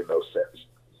absolutely no sense.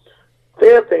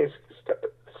 Then things,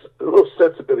 a little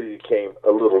sensibility came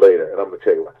a little later, and I'm going to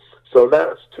tell you why. So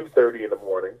now it's 2:30 in the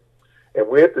morning, and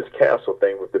we're at this castle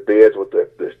thing with the beds with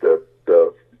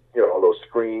the all those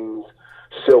screens,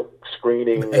 silk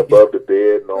screening above the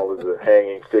bed, and all of the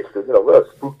hanging fixtures, real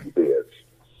spooky beds.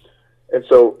 And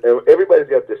so everybody's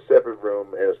got this separate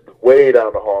room, and it's way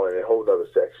down the hall in a whole other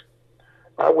section.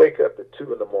 I wake up at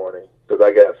 2 in the morning because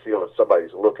I got a feeling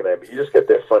somebody's looking at me. You just get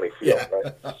that funny feeling,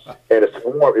 right? And it's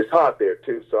warm. It's hot there,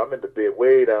 too. So I'm in the bed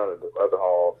way down in the other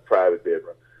hall, private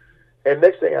bedroom. And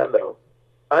next thing I know,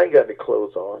 I ain't got any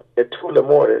clothes on. At 2 in the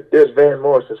morning, there's Van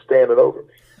Morrison standing over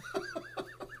me.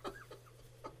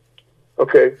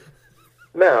 Okay.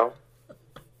 Now,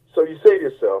 so you say to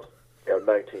yourself, I'm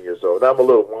 19 years old. Now I'm a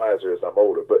little wiser as I'm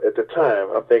older. But at the time,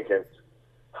 I'm thinking,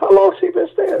 how long has he been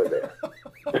standing there?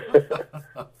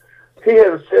 He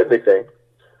hasn't said anything.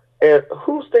 And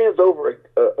who stands over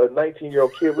a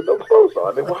 19-year-old kid with no clothes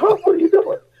on? I mean, what are you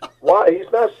doing? Why?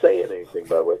 He's not saying anything,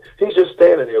 by the way. He's just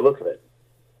standing there looking at me.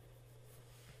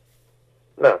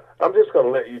 Now, I'm just going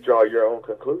to let you draw your own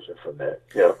conclusion from that,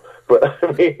 But,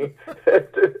 I mean,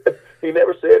 he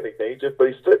never said anything. But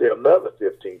he stood there another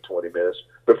 15, 20 minutes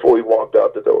before he walked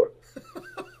out the door.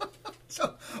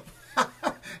 So,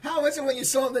 how was it when you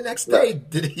saw him the next day?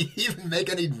 Did he even make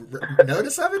any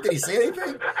notice of it? Did he say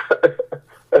anything?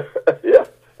 Yeah.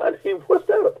 I mean, what's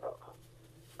that about?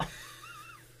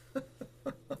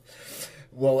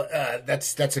 Well,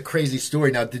 that's a crazy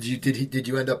story. Now, did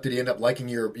he end up liking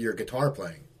your guitar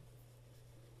playing?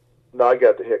 No, I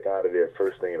got the heck out of there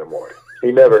first thing in the morning.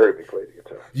 He never heard me play the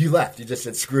guitar. You left. You just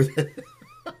said screw it.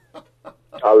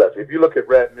 I left. If you look at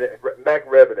Mac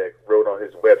Rebennack wrote on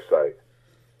his website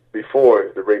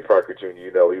before the Ray Parker Jr., he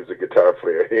was a guitar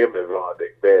player. Him and Ron, they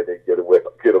didn't get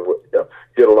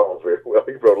along very well.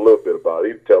 He wrote a little bit about it.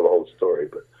 He didn't tell the whole story,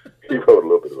 but he wrote a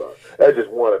little bit about it. That's just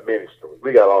one of many stories.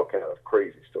 We got all kind of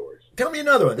crazy stories. Tell me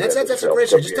another one. That's a great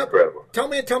story. Just tell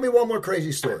me one more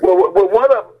crazy story. Well,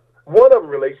 one of them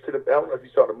relates to I don't know if you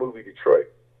saw the movie Detroit.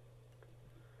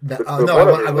 No,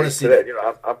 I want to see that.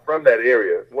 I'm from that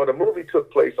area. Well, the movie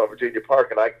took place on Virginia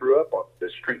Park, and I grew up on the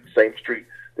same street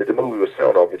that the movie was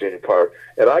filmed on, Virginia Park,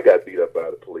 and I got beat up by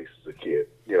the police as a kid.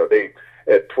 They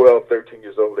at 12, 13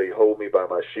 years old, they hold me by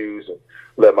my shoes and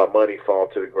let my money fall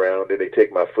to the ground. Then they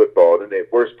take my football. Then the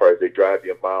worst part is they drive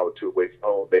you a mile or two away from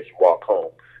home, make you walk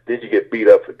home. Then you get beat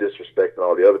up for disrespecting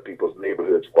all the other people's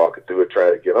neighborhoods walking through it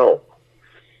trying to get home.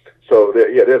 So,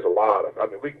 there's a lot of,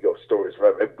 we can go stories.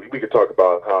 We could talk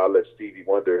about how I let Stevie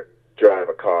Wonder drive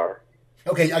a car.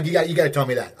 Okay, you got to tell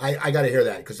me that. I got to hear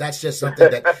that because that's just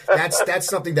something that's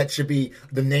something that should be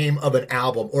the name of an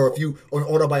album or an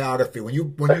autobiography. When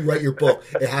you write your book,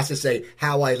 it has to say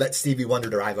how I let Stevie Wonder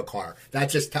drive a car.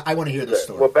 I want to hear this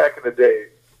story. Well, back in the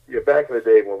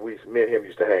day when me and him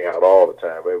used to hang out all the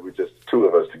time. We were just two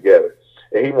of us together,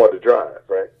 and he wanted to drive,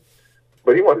 right?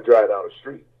 But he wanted to drive down the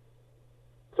street.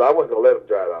 So I wasn't going to let him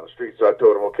drive down the street. So I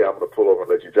told him, okay, I'm going to pull over and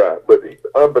let you drive. But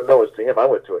unbeknownst to him, I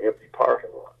went to an empty parking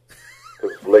lot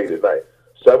because it's late at night.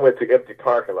 So I went to an empty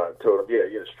parking lot and told him, yeah,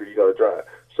 you're in the street, you got to drive.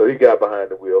 So he got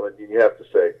behind the wheel, and you have to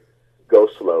say, go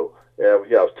slow. And I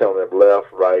was telling him left,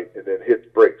 right, and then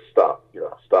hit brakes, stop.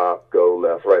 Stop, go,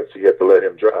 left, right. So you have to let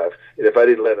him drive. And if I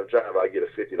didn't let him drive, I'd get a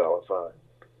 $50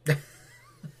 fine.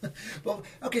 Well,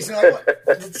 okay, so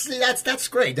see, that's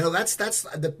great. No,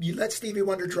 you let Stevie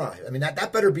Wonder drive. I mean,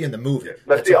 that better be in the movie. Yeah.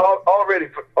 Now, see, all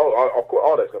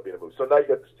that's going to be in the movie. So now you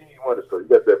got the Stevie Wonder story. You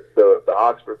got the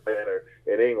Oxford Manor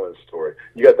in England story.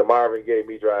 You got the Marvin Gaye,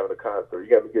 me driving a car story.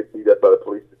 You got me getting beat up by the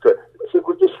police.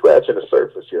 We're just scratching the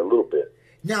surface here a little bit.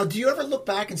 Now, do you ever look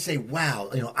back and say, wow,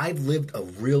 I've lived a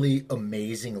really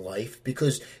amazing life?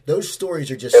 Because those stories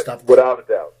are just stuff. Without a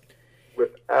doubt.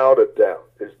 Without a doubt.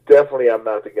 It's definitely, I'm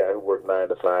not the guy who worked 9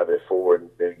 to 5 at 4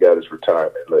 and got his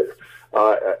retirement later.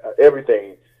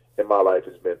 Everything in my life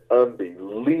has been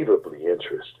unbelievably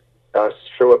interesting. I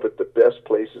show up at the best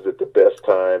places at the best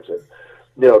times. And,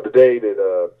 the day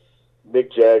that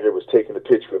Mick Jagger was taking the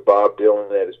picture with Bob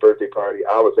Dylan at his birthday party,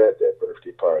 I was at that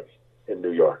birthday party in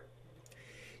New York.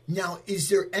 Now, is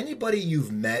there anybody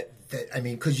you've met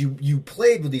because you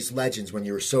played with these legends when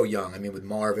you were so young, with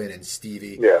Marvin and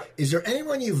Stevie. Yeah. Is there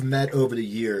anyone you've met over the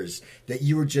years that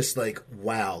you were just like,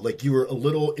 wow, like you were a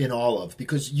little in awe of?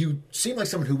 Because you seem like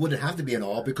someone who wouldn't have to be in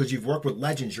awe because you've worked with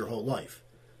legends your whole life.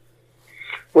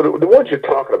 Well, the ones you're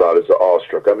talking about is the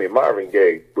awestruck. I mean, Marvin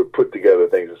Gaye would put together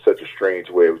things in such a strange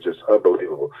way. It was just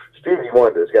unbelievable. Stevie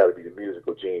Wonder has got to be the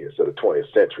musical genius of the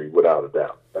 20th century, without a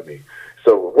doubt. I mean,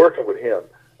 so working with him,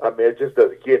 I mean, it just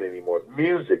doesn't get any more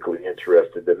musically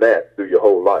interested than that through your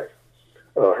whole life.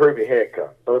 Herbie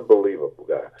Hancock, unbelievable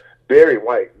guy. Barry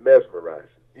White, mesmerizing.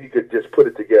 He could just put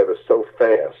it together so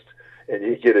fast, and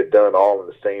he'd get it done all in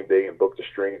the same day and book the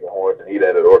string and horns, and he'd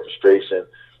have an orchestration.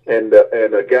 And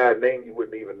a guy named you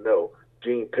wouldn't even know,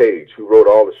 Gene Page, who wrote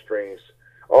all the strings,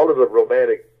 all of the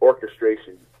romantic orchestra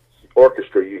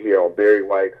you hear on Barry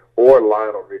White or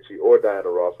Lionel Richie or Diana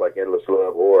Ross, like Endless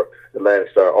Love or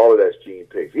Atlantic Star, all of that's Gene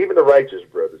Page. Even the Righteous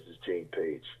Brothers is Gene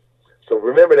Page. So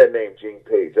remember that name, Gene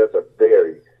Page. That's a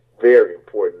very, very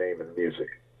important name in music.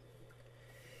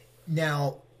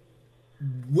 Now,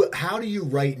 how do you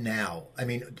write now? I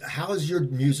mean, how has your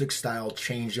music style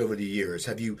changed over the years?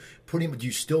 Do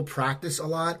you still practice a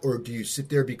lot, or do you sit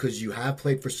there because you have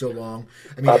played for so long?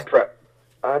 I mean,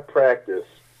 I practice,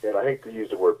 and I hate to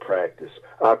use the word practice.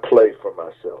 I play for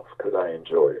myself because I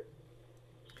enjoy it.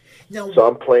 Now, so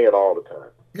I'm playing all the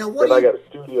time. Now, I got a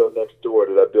studio next door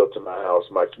that I built in my house.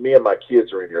 Me and my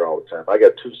kids are in here all the time. I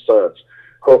got 2 sons.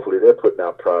 Hopefully, they're putting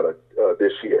out product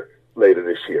later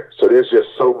this year. So there's just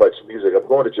so much music. I'm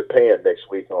going to Japan next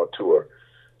week on tour.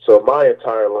 So my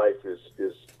entire life is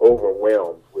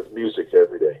overwhelmed with music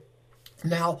every day.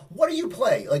 Now, what do you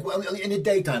play? Like in the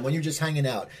daytime when you're just hanging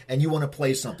out and you want to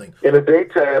play something? In the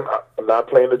daytime, I'm not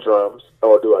playing the drums.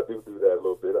 Oh, I do that a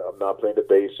little bit. I'm not playing the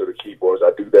bass or the keyboards.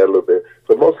 I do that a little bit.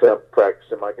 But mostly I'm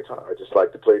practicing my guitar. I just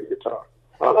like to play the guitar.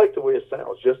 I like the way it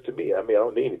sounds just to me. I mean, I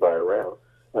don't need anybody around.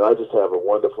 And I just have a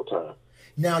wonderful time.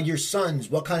 Now, your sons,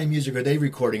 what kind of music are they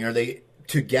recording? Are they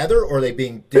together, or are they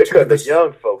being... They're cutting the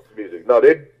young folks' music. No,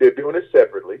 they're doing it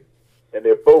separately, and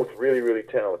they're both really, really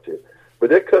talented. But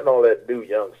they're cutting all that new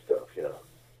young stuff, you know.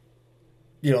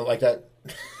 You know, like that...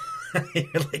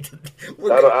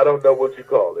 I don't know what you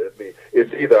call it. I mean,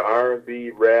 it's either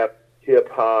R&B, rap,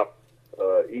 hip-hop,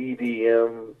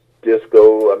 EDM,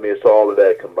 disco. I mean, it's all of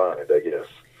that combined, I guess.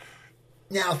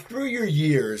 Now, through your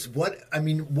years, what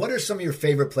are some of your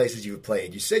favorite places you've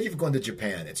played? You said you've gone to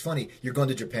Japan. It's funny, you're going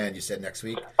to Japan, you said, next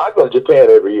week. I go to Japan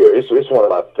every year. It's one of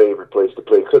my favorite places to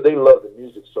play because they love the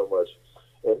music so much,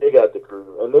 and they got the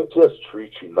crew, and they just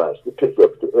treat you nice. They pick you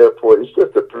up at the airport. It's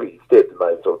just a breeze. Stay at the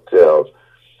nice hotels.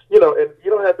 You know, and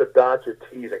you don't have to dot your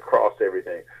T's and cross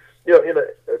everything. You know,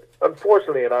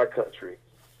 unfortunately in our country,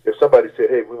 if somebody said,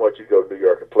 hey, we want you to go to New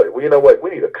York and play, well, you know what?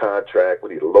 We need a contract. We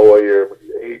need a lawyer. We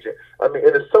need an agent. I mean,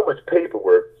 and there's so much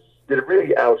paperwork that it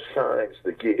really outshines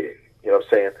the gig. You know what I'm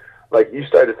saying? Like, you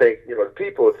start to think, you know,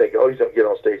 people are thinking, oh, he's going to get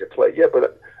on stage and play. Yeah,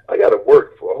 but I got to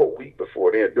work for a whole week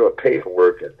before then, doing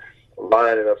paperwork and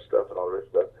lining up stuff and all this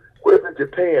stuff. Whereas in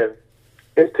Japan,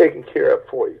 it's taken care of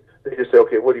for you. They just say,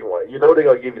 okay, what do you want? You know they're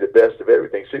going to give you the best of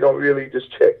everything, so you don't really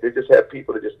just check. They just have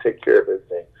people that just take care of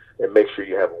everything and make sure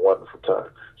you have a wonderful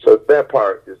time. So that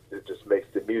part it just makes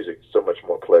the music so much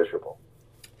more pleasurable.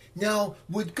 Now,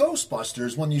 with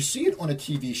Ghostbusters, when you see it on a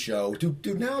TV show, do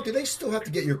they still have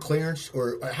to get your clearance,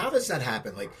 or how does that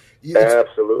happen? Like,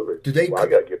 absolutely. Do they? Well, I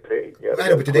got to get paid. Yeah, I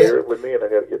know, but clear it with me, and I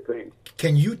got to get paid.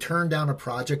 Can you turn down a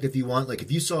project if you want? Like,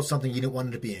 if you saw something you didn't want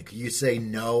it to be in, could you say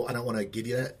no? I don't want to give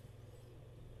you that.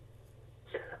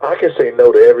 I can say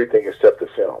no to everything except the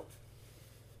film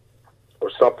or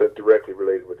something directly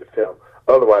related with the film.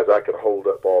 Otherwise, I could hold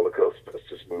up all the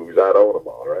Ghostbusters movies. I'd own them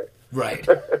all, right? Right.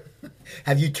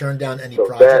 Have you turned down any so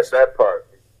projects? That part.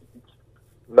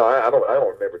 No, I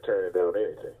don't remember turning down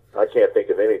anything. I can't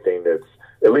think of anything that's,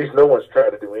 at least no one's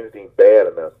trying to do anything bad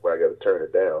enough where I got to turn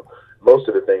it down. Most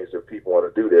of the things that people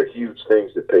want to do, they're huge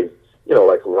things that pay, you know,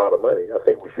 like a lot of money. I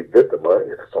think we should get the money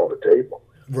that's on the table.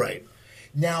 Right.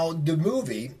 Now, the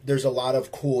movie, there's a lot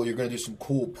of cool, you're going to do some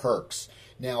cool perks.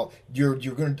 Now, you're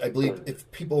going to, I believe,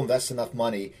 if people invest enough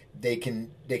money, they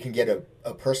can get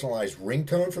a personalized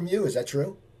ringtone from you. Is that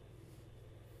true?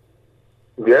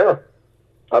 Yeah.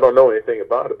 I don't know anything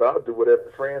about it, but I'll do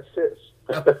whatever Fran says.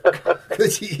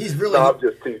 Because he's really... No, I'm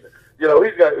just teasing. You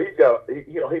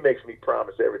know, he makes me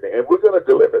promise everything. And we're going to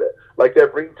deliver that. Like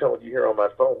that ringtone you hear on my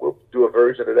phone, we'll do a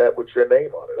version of that with your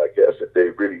name on it, I guess, if they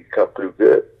really come through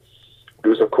good.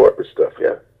 Do some corporate stuff,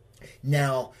 yeah.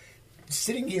 Now,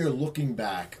 sitting here looking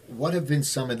back, what have been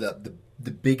some of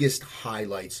the biggest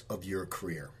highlights of your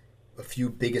career? A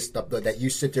few biggest stuff that you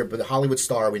sit there, but the Hollywood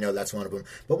Star, we know that's one of them.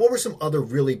 But what were some other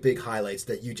really big highlights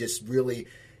that you just really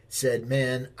said,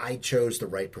 man, I chose the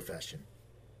right profession?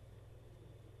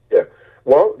 Yeah.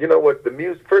 Well, you know what? The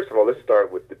music, first of all, let's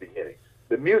start with the beginning.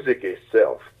 The music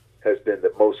itself has been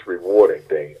the most rewarding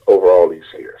thing over all these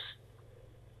years.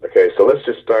 Okay, so let's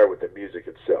just start with the music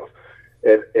itself.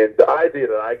 And the idea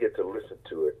that I get to listen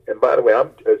to it, and by the way,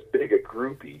 I'm as big a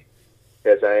groupie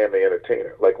as I am an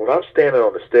entertainer. Like when I'm standing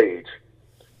on the stage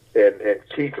and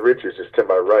Keith Richards is to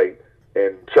my right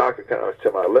and Chaka Khan is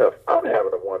to my left, I'm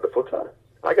having a wonderful time.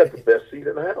 I got the best seat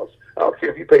in the house. I don't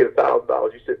care if you paid $1,000,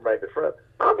 you're sitting right in the front.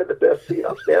 I'm in the best seat.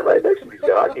 I'm standing right next to these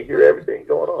guys. I can hear everything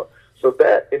going on. So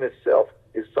that in itself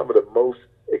is some of the most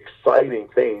exciting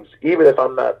things, even if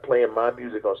I'm not playing my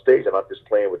music on stage and I'm just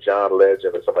playing with John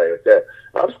Legend or somebody like that.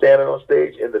 I'm standing on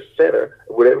stage in the center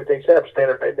where everything's happening,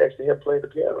 standing right next to him playing the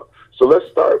piano. So let's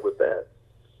start with that.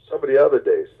 Some of the other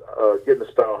days, getting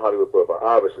to star on Hollywood Boulevard,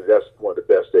 obviously that's one of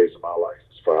the best days of my life.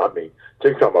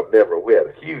 Just talking about memorable, we had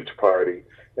a huge party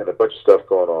and a bunch of stuff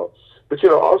going on. But,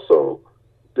 also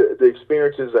the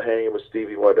experiences of hanging with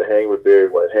Stevie Wonder, hanging with Barry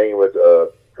White, hanging with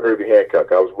Herbie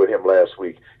Hancock. I was with him last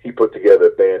week. He put together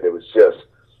a band that was just,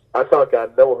 I thought I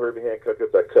know Herbie Hancock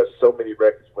because I cut so many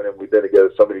records with him. We've been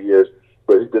together so many years.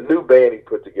 But the new band he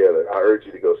put together, I urge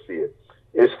you to go see it.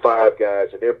 It's 5 guys,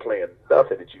 and they're playing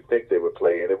nothing that you think they would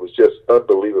play, and it was just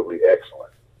unbelievably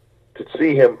excellent. To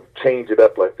see him change it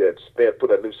up like that,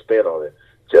 put a new spin on it,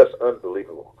 just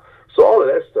unbelievable. So all of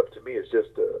that stuff to me is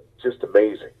just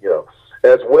amazing,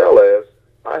 As well as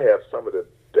I have some of the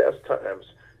best times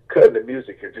cutting the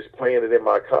music and just playing it in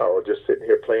my car or just sitting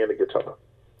here playing the guitar.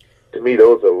 To me,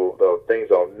 those are the things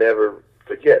I'll never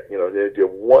forget. They're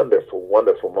wonderful,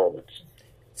 wonderful moments.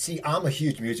 See, I'm a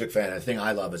huge music fan. And the thing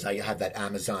I love is I have that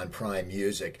Amazon Prime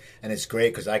Music, and it's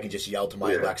great because I can just yell to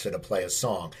my Alexa to play a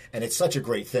song. And it's such a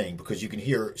great thing because you can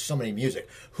hear so many music.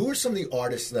 Who are some of the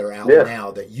artists that are out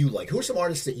now that you like? Who are some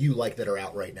artists that you like that are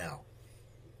out right now?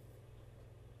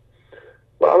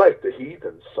 Well, I like the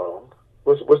Heathen song.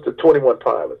 What's the 21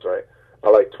 Pilots, right? I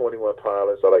like 21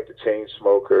 Pilots. I like the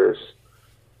Chainsmokers.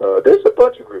 There's a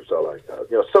bunch of groups I like.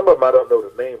 Some of them I don't know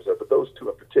the names of, but those two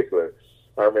in particular,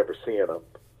 I remember seeing them,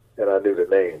 and I knew the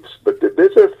names. But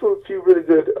there's a few really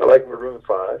good. I like Maroon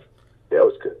 5. That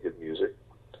was good music.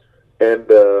 And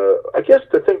I guess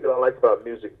the thing that I like about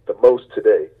music the most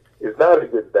today is not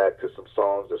getting back to some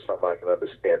songs or something I can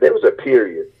understand. There was a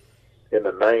period in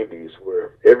the 90s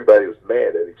where everybody was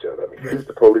mad at each other. I mean, shoot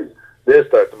the police. Then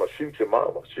start to shoot your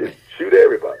mama, shoot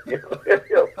everybody.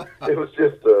 It was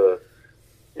just,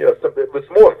 something. It was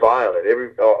more violent.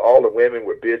 All the women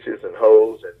were bitches and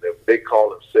hoes, and they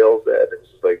call themselves that. And it's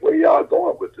just like, where y'all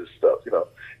going with this stuff?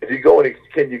 If you go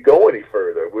can you go any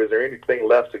further? Was there anything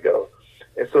left to go?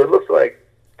 And so it looks like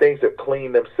things have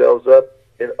cleaned themselves up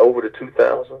over the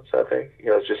 2000s. I think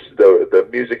it's just the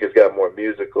music has got more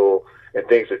musical, and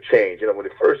things have changed. When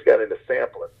it first got into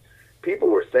sampling, people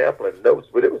were sampling notes,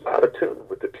 but it was out of tune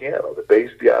with the piano. The bass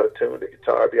be out of tune, the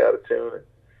guitar be out of tune,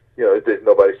 and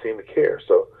nobody seemed to care.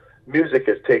 So music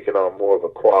has taken on more of a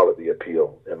quality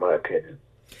appeal, in my opinion.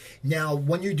 Now,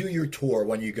 when you do your tour,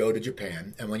 when you go to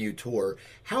Japan and when you tour,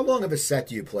 how long of a set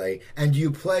do you play? And do you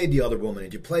play The Other Woman?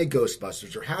 And do you play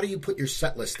Ghostbusters? Or how do you put your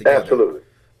set list together? Absolutely.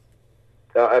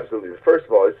 Absolutely. First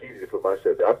of all, it's easy to put my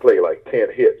set. I play like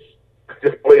 10 hits.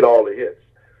 Just played all the hits.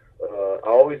 I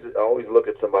always look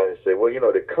at somebody and say, well,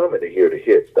 they're coming to hear the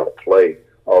hits. Don't play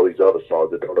all these other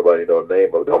songs that don't nobody know the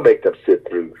name of. Don't make them sit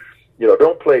through.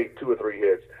 Don't play 2 or 3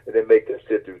 hits and then make them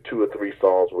sit through 2 or 3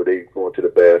 songs where they going to the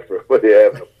bathroom, where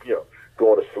they're having,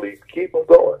 going to sleep. Keep them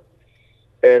going.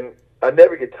 And I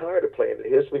never get tired of playing the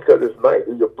hits because it's nice.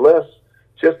 You're blessed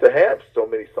just to have so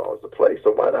many songs to play.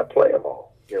 So why not play them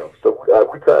all? So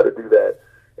we try to do that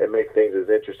and make things as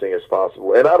interesting as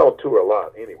possible. And I don't tour a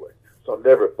lot anyway, so I'm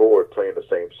never bored playing the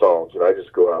same songs. I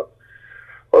just go out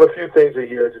on a few things a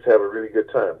year and just have a really good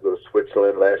time. Go to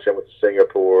Switzerland. Last year I went to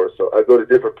Singapore. So I go to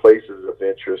different places of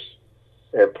interest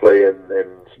and play in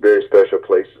very special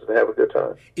places and have a good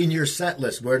time. In your set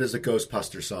list, where does a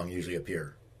Ghostbuster song usually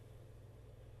appear?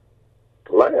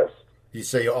 Last. You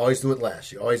say you always do it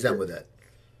last. You always end with it.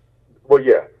 Well,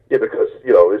 yeah, because,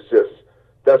 it's just,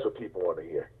 that's what people want to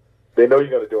hear. They know you're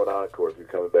going to do an encore if you're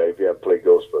coming back. If you haven't played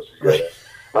Ghostbusters,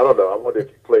 I don't know. I wonder if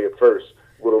you play it first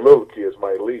with the little kids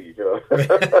might leave,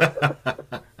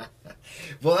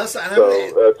 Well, that's...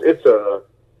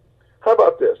 how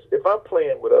about this? If I'm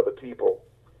playing with other people,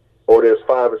 or there's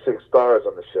 5 or 6 stars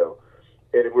on the show,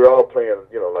 and we're all playing,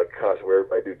 like a concert where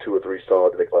everybody do 2 or 3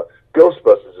 songs, and they call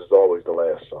Ghostbusters is always the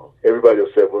last song. Everybody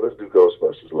will say, well, let's do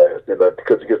Ghostbusters last. And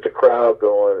because it gets the crowd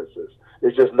going,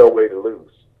 it's just no way to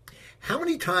lose. How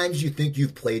many times do you think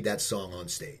you've played that song on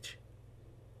stage?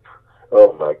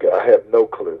 Oh my God, I have no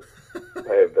clue.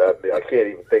 I can't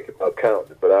even think about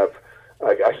counting it, but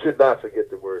I should not forget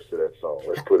the words to that song.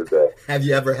 Let's put it that. Have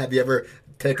you ever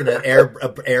taken an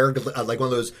like one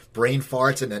of those brain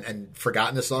farts and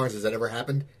forgotten the songs? Has that ever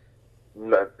happened?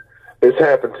 Not, it's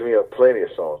happened to me on plenty of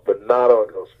songs, but not on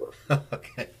Ghostbusters.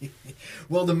 Okay.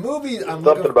 Well, the movie...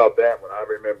 Something about that one. I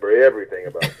remember everything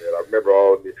about that. I remember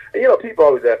all of it. And, people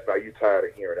always ask me, are you tired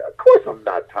of hearing that? Of course I'm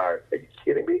not tired. Are you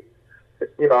kidding me?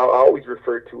 I always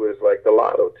refer to it as like the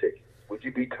lotto ticket. Would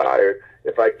you be tired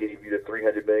if I gave you the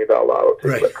 $300 million lotto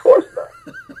ticket? Right. Of course not.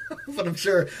 But I'm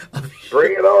sure...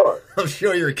 Bring it on. I'm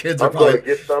sure your kids are I'm probably... going to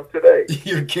get some today.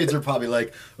 Your kids are probably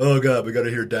like, oh, God, we got to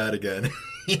hear Dad again.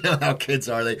 You know how kids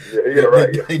are. They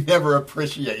never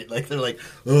appreciate. Like, they're like,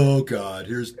 oh, God,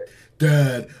 here's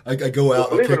Dad. I go out.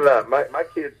 Believe it or not, my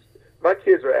kids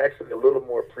are actually a little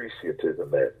more appreciative than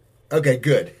that. Okay,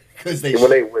 good. Because because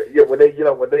they're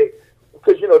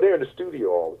in the studio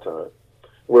all the time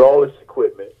with all this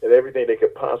equipment and everything they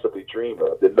could possibly dream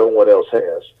of that no one else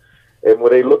has. And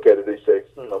when they look at it, they say,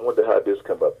 I wonder how this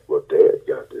come up. Well, Dad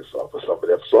got this off of some of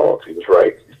them songs. He was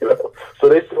right. So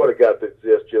they sort of got the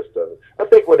gist of it. I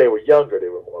think when they were younger, they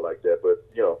were more like that. But,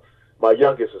 my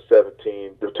youngest is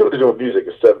 17. The two that are doing music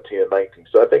is 17 and 19.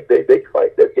 So I think they're getting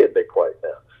it quiet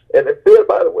now. And then,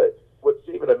 by the way, what's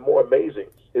even more amazing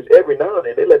is every now and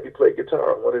then they let me play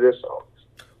guitar on one of their songs.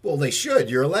 Well, they should.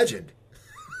 You're a legend.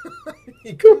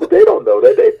 But they don't know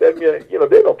that. They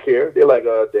don't care. They're like,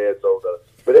 Dad's old enough.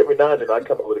 But every now and then I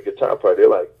come up with a guitar part. They're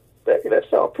like, that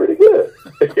sounds pretty good.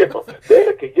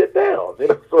 Dad can get down.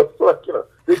 So it's like,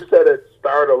 they just had that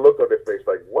startled look on their face,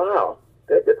 like, wow,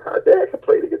 Dad can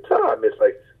play the guitar. And it's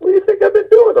like, what do you think I've been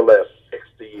doing the last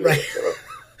 60 years? Right.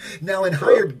 Now,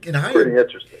 pretty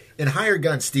interesting. In Hired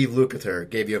Gun, Steve Lukather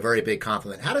gave you a very big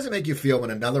compliment. How does it make you feel when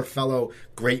another fellow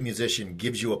great musician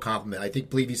gives you a compliment? I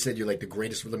believe he said you're like the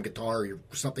greatest rhythm guitar or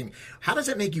something. How does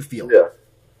that make you feel? Yeah.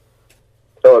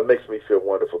 Oh, it makes me feel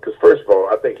wonderful because, first of all,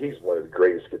 I think he's one of the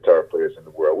greatest guitar players in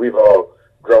the world. We've all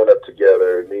grown up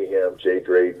together, me, him, Jay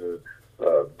Drayton,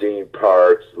 Dean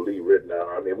Parks, Lee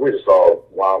Ritenour. I mean, we're just all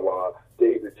wah-wah,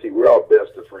 David T. We're all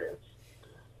best of friends.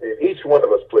 And each one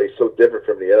of us plays so different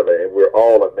from the other, and we're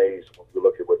all amazed when we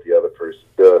look at what the other person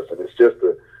does. And it's just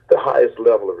the highest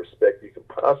level of respect you can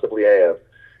possibly have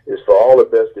is for all the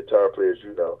best guitar players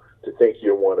to think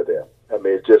you're one of them. I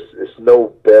mean, it's no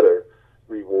better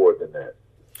reward than that.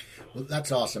 Well,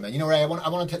 that's awesome, man. Ray, I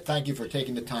want to thank you for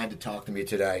taking the time to talk to me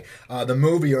today. The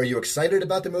movie, are you excited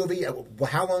about the movie?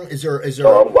 How long is there?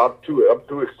 I'm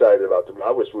too excited about the movie.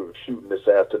 I wish we were shooting this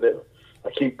afternoon. I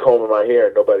keep combing my hair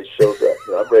and nobody shows up.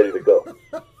 I'm ready to go.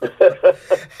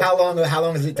 How long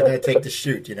is it going to take to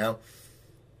shoot?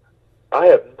 I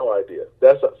have no idea.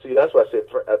 That's why I said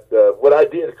what I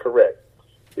did correct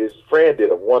is Fran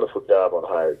did a wonderful job on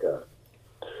Hired Gun.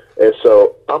 And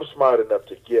so I'm smart enough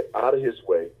to get out of his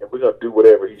way, and we're going to do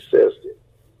whatever he says to.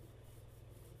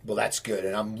 Well, that's good,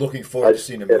 and I'm looking forward to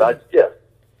seeing the movie.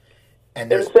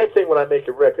 And the same thing when I make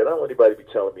a record. I don't want anybody to be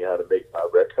telling me how to make my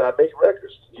record. I make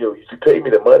records. If you pay me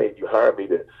the money and you hire me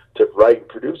to write and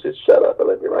produce it, shut up and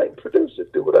let me write and produce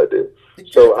it. Do what I do.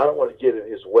 So I don't want to get in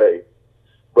his way.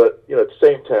 But, at the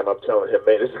same time, I'm telling him,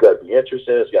 man, this has got to be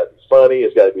interesting. It's got to be funny.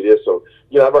 It's got to be this. So,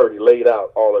 I've already laid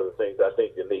out all of the things I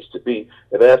think it needs to be.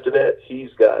 And after that,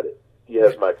 he's got it. He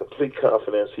has my complete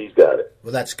confidence. He's got it.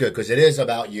 Well, that's good because it is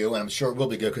about you, and I'm sure it will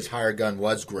be good because Hired Gun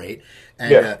was great.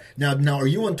 And now, are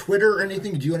you on Twitter or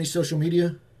anything? Do you have any social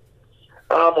media?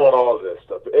 I'm on all of that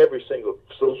stuff. Every single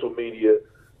social media.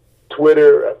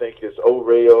 Twitter, I think, is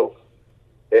O'Rayo,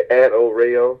 at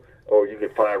O'Rayo. Or you can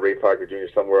find Ray Parker Jr.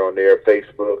 somewhere on there.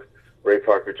 Facebook, Ray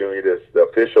Parker Jr. There's the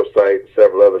official site,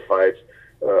 several other sites.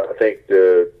 I think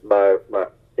my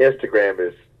Instagram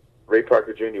is Ray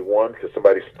Parker Jr. 1 because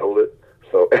somebody stole it.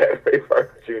 So at Ray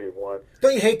Parker Jr. 1.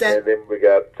 Don't you hate that? And then we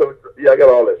got I got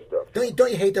all that stuff. Don't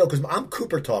you hate that? Because I'm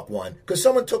Cooper Talk 1. Because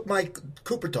someone took my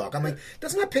Cooper Talk. I'm like,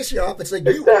 doesn't that piss you off? It's like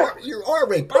you are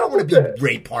Ray. I don't want to be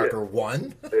Ray Parker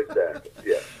 1. Exactly.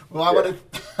 Yeah. Well, I want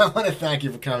to thank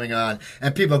you for coming on.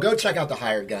 And people, go check out The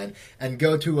Hired Gun and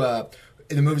go to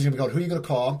the movie's going to be called Who You Gonna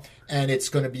Call, and it's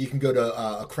going to be, you can go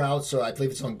to a crowd. So I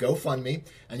believe it's on GoFundMe,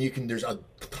 and there's a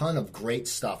ton of great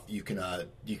stuff you can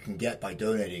get by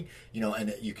donating.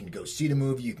 And you can go see the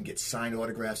movie. You can get signed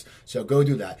autographs. So go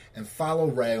do that and follow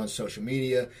Ray on social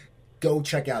media. Go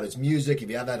check out his music. If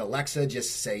you have that Alexa,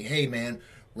 just say, hey man,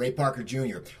 Ray Parker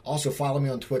Jr. Also, follow me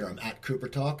on Twitter. I'm at Cooper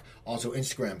Talk. Also,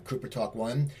 Instagram, Cooper Talk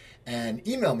 1. And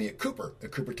email me at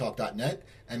cooper@coopertalk.net.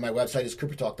 And my website is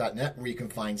coopertalk.net, where you can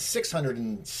find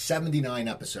 679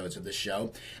 episodes of this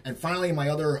show. And finally, my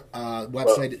other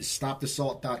website is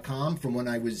stopthesalt.com. From when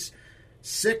I was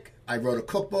sick, I wrote a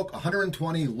cookbook,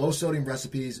 120 low-sodium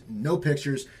recipes, no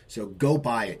pictures, so go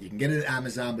buy it. You can get it at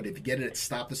Amazon, but if you get it at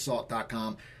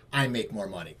stopthesalt.com, I make more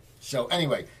money. So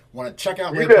anyway, want to check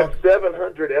out You Ray got Parker?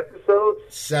 700 episodes?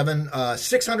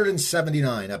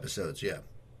 679 episodes, yeah.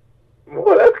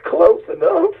 Well, that's close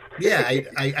enough. Yeah,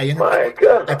 My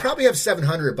God. I probably have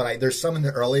 700, but there's some in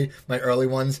my early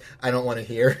ones I don't want to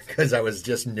hear because I was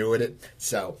just new at it.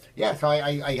 So yeah, so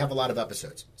I have a lot of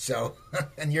episodes. So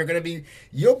and you're gonna be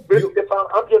you'll If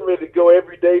I'm getting ready to go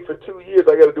every day for 2 years,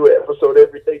 I got to do an episode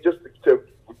every day just to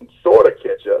sort of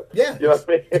catch up. yeah, You know what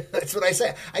I mean? that's what I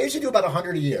say. I usually do about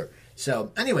 100 a year.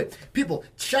 So anyway, people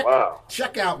check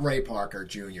out Ray Parker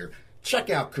Jr.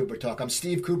 Check out Cooper Talk. I'm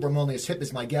Steve Cooper. I'm only as hip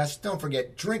as my guest. Don't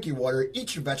forget, drink your water,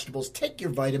 eat your vegetables, take your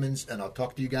vitamins, and I'll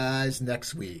talk to you guys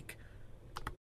next week.